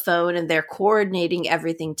JJ on the phone and they're coordinating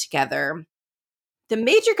everything together. The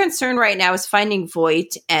major concern right now is finding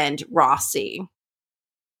Voight and Rossi.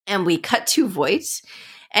 And we cut to Voight,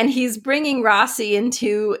 and he's bringing Rossi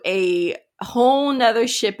into a whole nother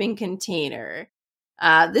shipping container.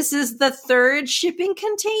 This is the third shipping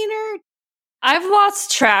container. I've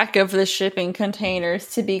lost track of the shipping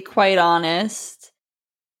containers, to be quite honest.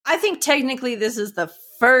 I think technically this is the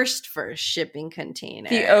first shipping container.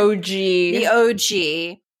 The OG. The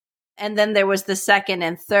OG. And then there was the second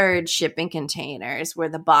and third shipping containers where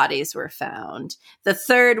the bodies were found. The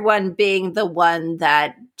third one being the one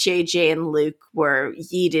that JJ and Luke were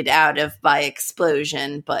yeeted out of by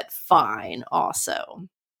explosion, but fine also.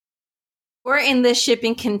 We're in the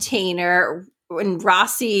shipping container when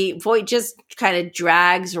Voight just kind of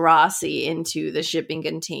drags Rossi into the shipping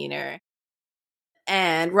container.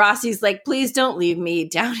 And Rossi's like, "Please don't leave me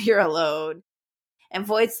down here alone." And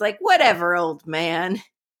Voight's like, "Whatever, old man."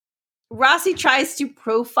 Rossi tries to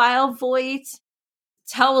profile Voight,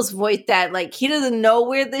 tells Voight that like he doesn't know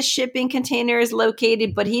where the shipping container is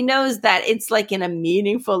located, but he knows that it's like in a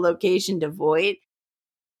meaningful location to Voight.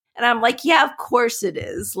 And I'm like, yeah, of course it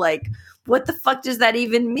is. Like, what the fuck does that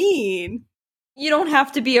even mean? You don't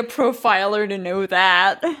have to be a profiler to know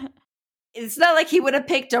that. It's not like he would have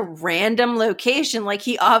picked a random location. Like,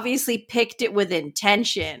 he obviously picked it with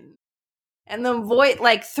intention. And then Voight,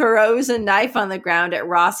 like, throws a knife on the ground at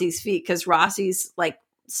Rossi's feet because Rossi's, like,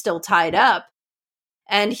 still tied up.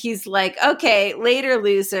 And he's like, "Okay, later,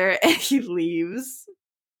 loser." And he leaves.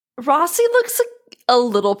 Rossi looks a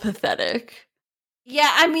little pathetic.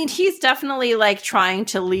 Yeah, I mean, he's definitely, like, trying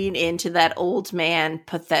to lean into that old man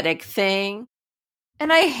pathetic thing.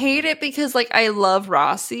 And I hate it because, like, I love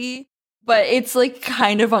Rossi, but it's, like,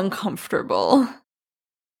 kind of uncomfortable.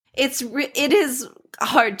 It is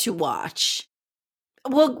hard to watch.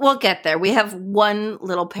 We'll get there. We have one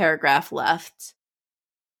little paragraph left.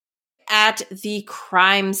 At the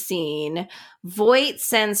crime scene, Voight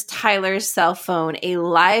sends Tyler's cell phone a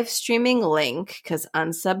live streaming link, because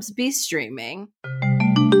unsubs be streaming.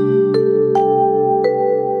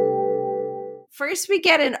 First, we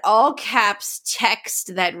get an all caps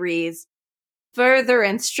text that reads, "Further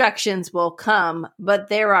instructions will come, but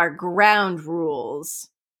there are ground rules."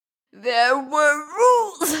 There were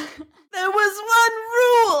rules. There was one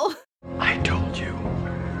rule. I told you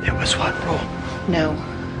there was one rule. No.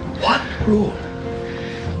 What rule?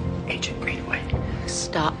 Agent Greenway.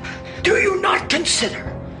 Stop. Do you not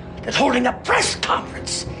consider that holding a press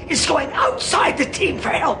conference is going outside the team for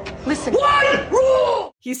help? Listen. One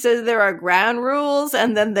rule! He says there are ground rules,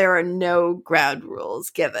 and then there are no ground rules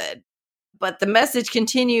given. But the message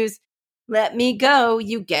continues, "Let me go,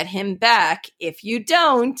 you get him back. If you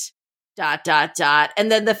don't, ...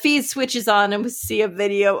 And then the feed switches on and we see a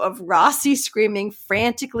video of Rossi screaming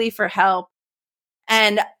frantically for help.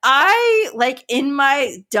 And I, like, in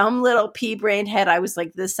my dumb little pea brain head, I was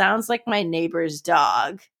like, this sounds like my neighbor's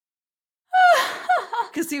dog.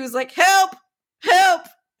 Because he was like, "Help, help,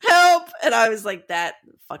 help." And I was like, that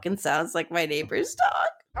fucking sounds like my neighbor's dog.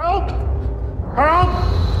 Help! Help!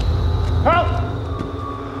 Help!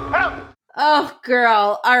 Help! Oh,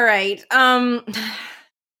 girl. All right.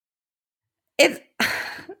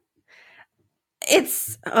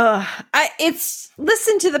 It's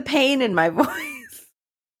listen to the pain in my voice.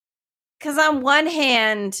 Because on one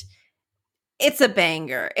hand, it's a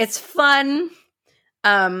banger. It's fun.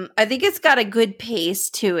 I think it's got a good pace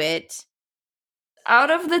to it.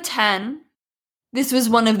 Out of the 10, this was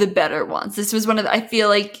one of the better ones. This was I feel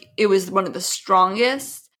like it was one of the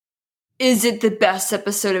strongest. Is it the best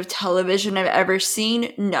episode of television I've ever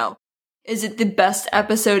seen? No. Is it the best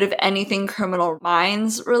episode of anything Criminal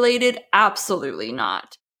Minds related? Absolutely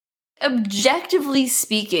not. Objectively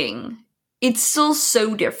speaking, it's still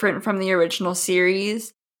so different from the original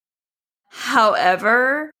series.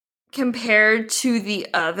 However, compared to the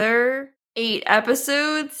other 8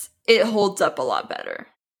 episodes, it holds up a lot better.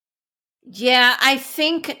 Yeah, I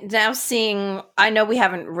think now I know we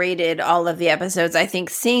haven't rated all of the episodes. I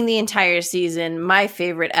think seeing the entire season, my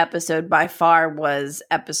favorite episode by far was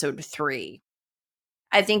episode 3.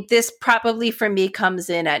 I think this probably for me comes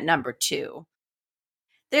in at number 2.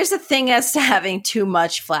 There's a thing as to having too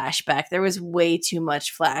much flashback. There was way too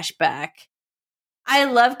much flashback. I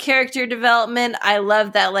love character development. I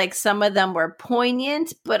love that like some of them were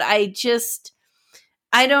poignant, but I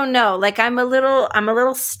don't know. Like I'm a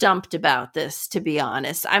little stumped about this, to be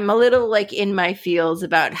honest. I'm a little like in my feels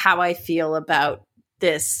about how I feel about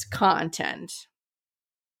this content.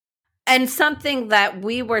 And something that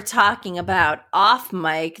we were talking about off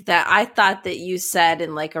mic that I thought that you said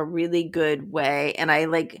in like a really good way, and I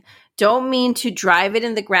like don't mean to drive it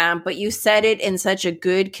in the ground, but you said it in such a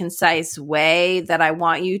good, concise way that I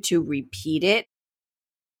want you to repeat it.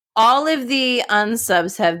 All of the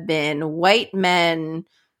unsubs have been white men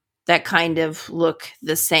that kind of look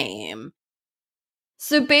the same.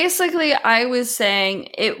 So basically, I was saying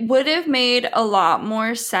it would have made a lot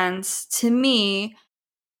more sense to me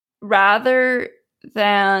rather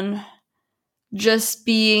than just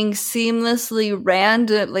being seamlessly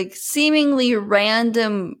random, like seemingly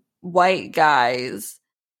random white guys.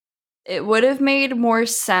 It would have made more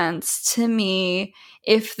sense to me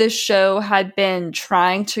if the show had been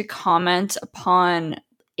trying to comment upon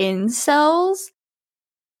incels,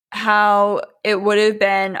 how it would have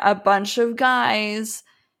been a bunch of guys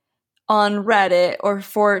on Reddit or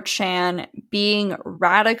 4chan being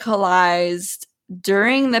radicalized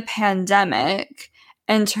during the pandemic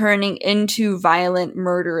and turning into violent,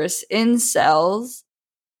 murderous incels,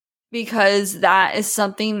 because that is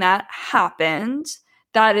something that happened.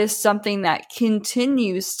 That is something that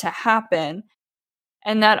continues to happen.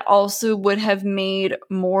 And that also would have made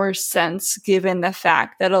more sense given the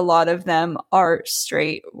fact that a lot of them are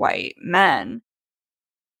straight white men.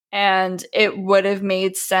 And it would have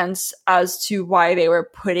made sense as to why they were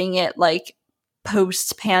putting it like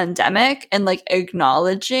post-pandemic and like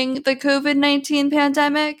acknowledging the COVID-19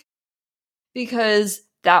 pandemic, because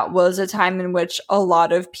that was a time in which a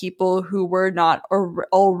lot of people who were not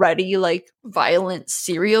already like violent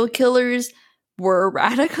serial killers were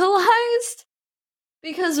radicalized.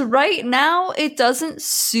 Because right now, it doesn't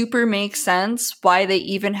super make sense why they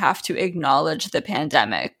even have to acknowledge the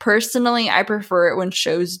pandemic. Personally, I prefer it when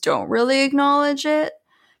shows don't really acknowledge it,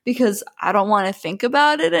 because I don't want to think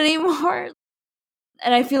about it anymore.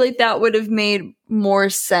 And I feel like that would have made more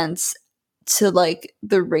sense to like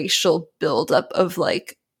the racial buildup of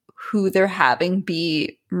like who they're having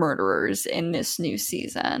be murderers in this new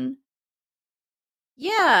season.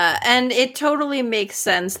 Yeah, and it totally makes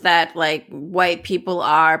sense that like white people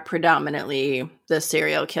are predominantly the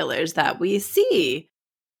serial killers that we see,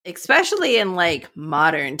 especially in like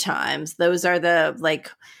modern times. Those are the like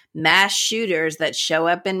mass shooters that show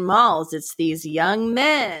up in malls. It's these young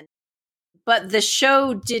men. But the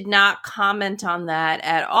show did not comment on that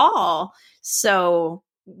at all. So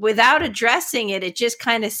without addressing it, it just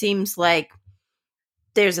kind of seems like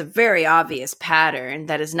there's a very obvious pattern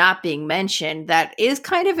that is not being mentioned that is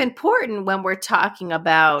kind of important when we're talking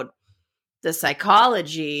about the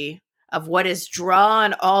psychology of what has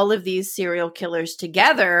drawn all of these serial killers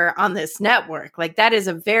together on this network. Like that is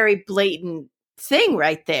a very blatant thing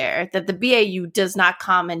right there that the BAU does not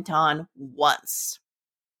comment on once.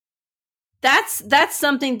 That's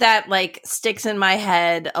something that like sticks in my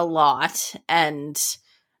head a lot, and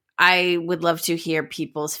I would love to hear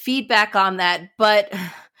people's feedback on that. But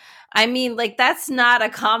I mean, like, that's not a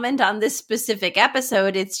comment on this specific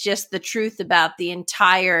episode. It's just the truth about the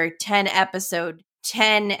entire 10-episode,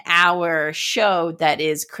 10-hour show that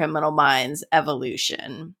is Criminal Minds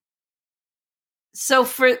Evolution. So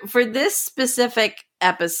for this specific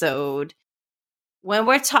episode, when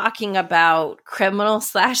we're talking about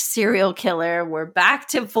criminal/serial killer, we're back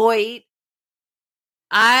to Voight.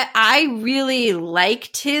 I really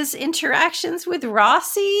liked his interactions with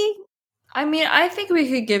Rossi. I mean, I think we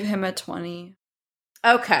could give him a 20.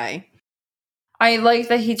 Okay. I like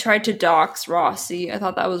that he tried to dox Rossi. I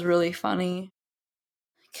thought that was really funny.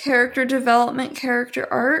 Character development, character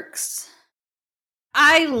arcs.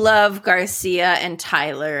 I love Garcia and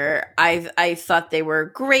Tyler. I thought they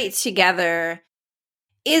were great together.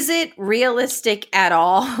 Is it realistic at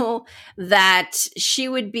all that she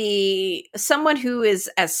would be someone who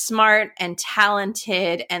is as smart and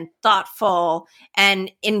talented and thoughtful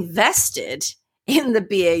and invested in the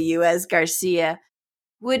BAU as Garcia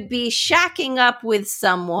would be shacking up with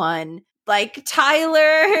someone like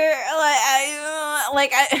Tyler?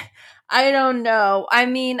 I don't know. I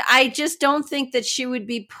mean, I just don't think that she would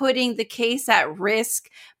be putting the case at risk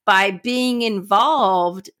by being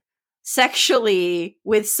involved sexually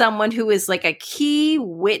with someone who is like a key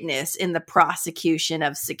witness in the prosecution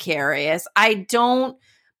of Sicarius. I don't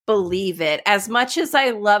believe it. As much as I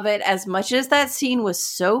love it, as much as that scene was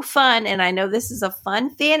so fun, and I know this is a fun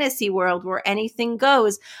fantasy world where anything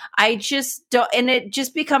goes, I just don't, and it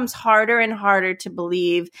just becomes harder and harder to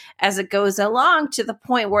believe as it goes along, to the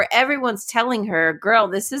point where everyone's telling her, girl,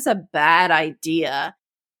 this is a bad idea.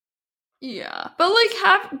 Yeah, but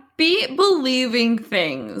like believing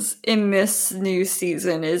things in this new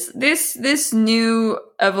season is this new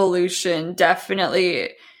evolution definitely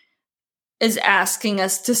is asking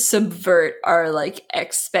us to subvert our like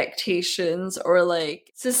expectations or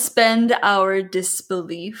like suspend our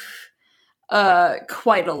disbelief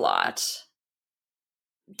quite a lot.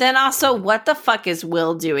 Then also, what the fuck is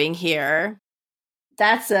Will doing here?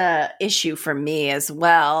 That's a issue for me as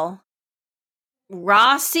well.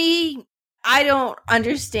 Rossi, I don't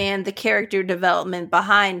understand the character development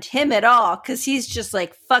behind him at all, because he's just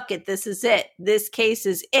like, fuck it, this is it. This case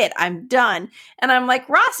is it. I'm done. And I'm like,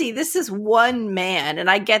 Rossi, this is one man. And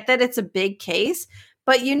I get that it's a big case,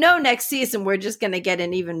 but next season we're just going to get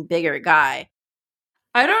an even bigger guy.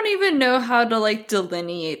 I don't even know how to like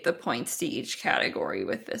delineate the points to each category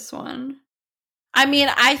with this one. I mean,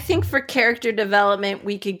 I think for character development,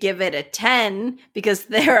 we could give it a 10, because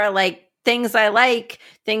there are like things I like,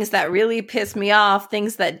 things that really piss me off,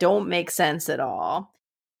 things that don't make sense at all.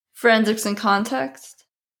 Forensics and context?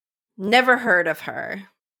 Never heard of her.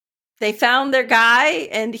 They found their guy,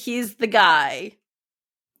 and he's the guy.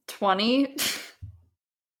 20?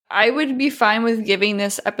 I would be fine with giving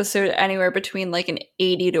this episode anywhere between like an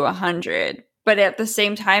 80 to 100. But at the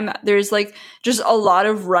same time, there's like just a lot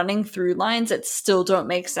of running through lines that still don't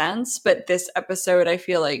make sense. But this episode, I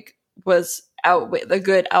feel like, was the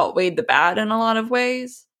good outweighed the bad in a lot of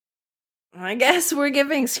ways. I guess we're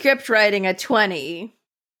giving script writing a 20,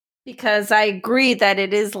 because I agree that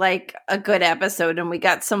it is like a good episode, and we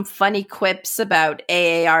got some funny quips about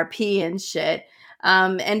AARP and shit.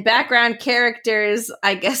 And background characters,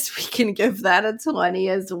 I guess we can give that a 20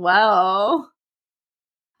 as well.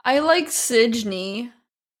 I like Sydney.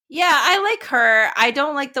 Yeah, I like her. I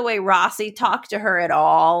don't like the way Rossi talked to her at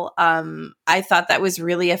all. I thought that was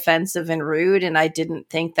really offensive and rude, and I didn't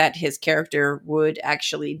think that his character would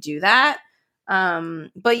actually do that.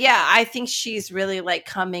 But yeah, I think she's really like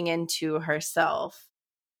coming into herself.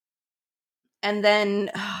 And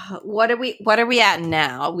then what are we at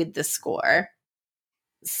now with the score?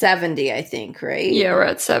 70, I think, right? Yeah, we're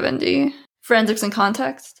at 70. Forensics and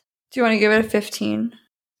context? Do you want to give it a 15?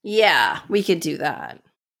 Yeah, we could do that.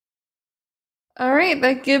 All right,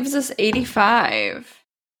 that gives us 85.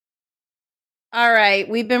 All right,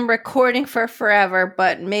 we've been recording for forever,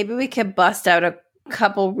 but maybe we could bust out a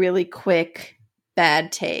couple really quick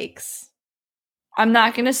bad takes. I'm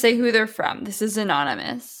not going to say who they're from. This is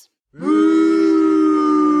anonymous.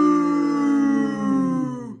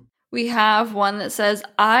 We have one that says,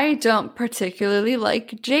 I don't particularly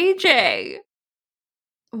like JJ.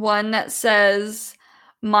 One that says,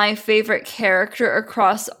 my favorite character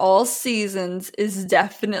across all seasons is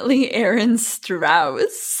definitely Aaron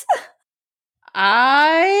Strauss.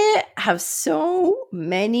 I have so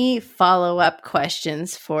many follow-up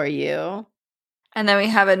questions for you. And then we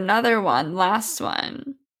have another one, last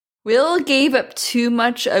one. Will gave up too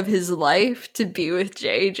much of his life to be with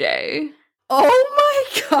JJ.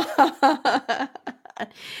 Oh my god.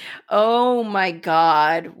 Oh my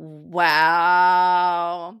god.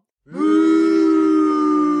 Wow.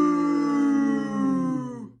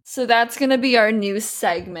 So that's going to be our new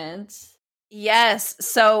segment. Yes,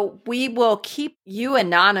 so we will keep you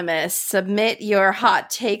anonymous. Submit your hot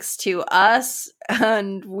takes to us,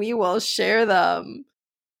 and we will share them.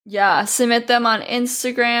 Yeah, submit them on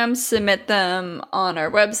Instagram, submit them on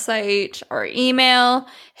our website, our email.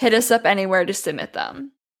 Hit us up anywhere to submit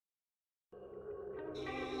them.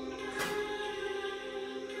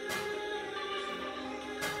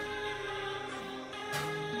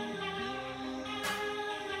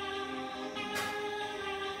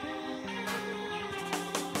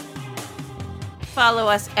 Follow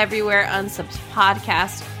us everywhere on Subs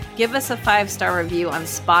Podcast. Give us a 5-star review on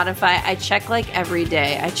Spotify. I check like every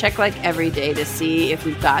day. To see if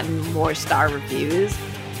we've gotten more star reviews.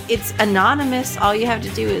 It's anonymous. All you have to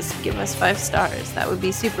do is give us 5 stars. That would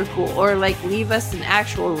be super cool. Or like leave us an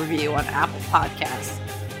actual review on Apple Podcasts.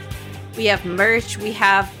 We have merch. We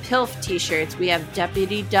have PILF t-shirts. We have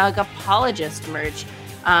Deputy Doug Apologist merch.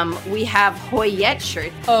 We have Hoyette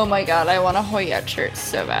shirts. Oh my god, I want a Hoyette shirt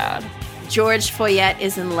so bad. George Foyette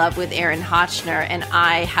is in love with Aaron Hotchner, and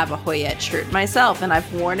I have a Foyette shirt myself, and I've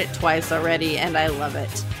worn it twice already, and I love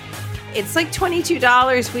it. It's like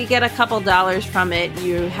 $22. We get a couple dollars from it.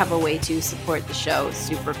 You have a way to support the show.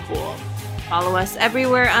 Super cool. Follow us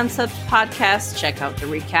everywhere on Subs Podcast. Check out the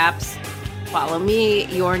recaps. Follow me,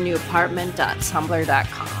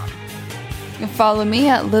 yournewapartment.tumblr.com. You can follow me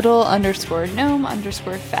at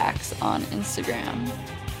little_gnome_facts on Instagram.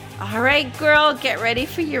 All right, girl, get ready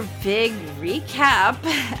for your big recap.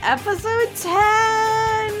 Episode 10.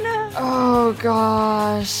 Oh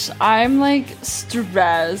gosh, I'm like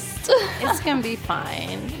stressed. It's gonna be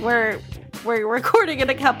fine. We're recording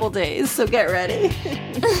in a couple days, so get ready.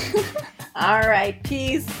 All right,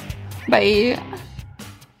 peace. Bye.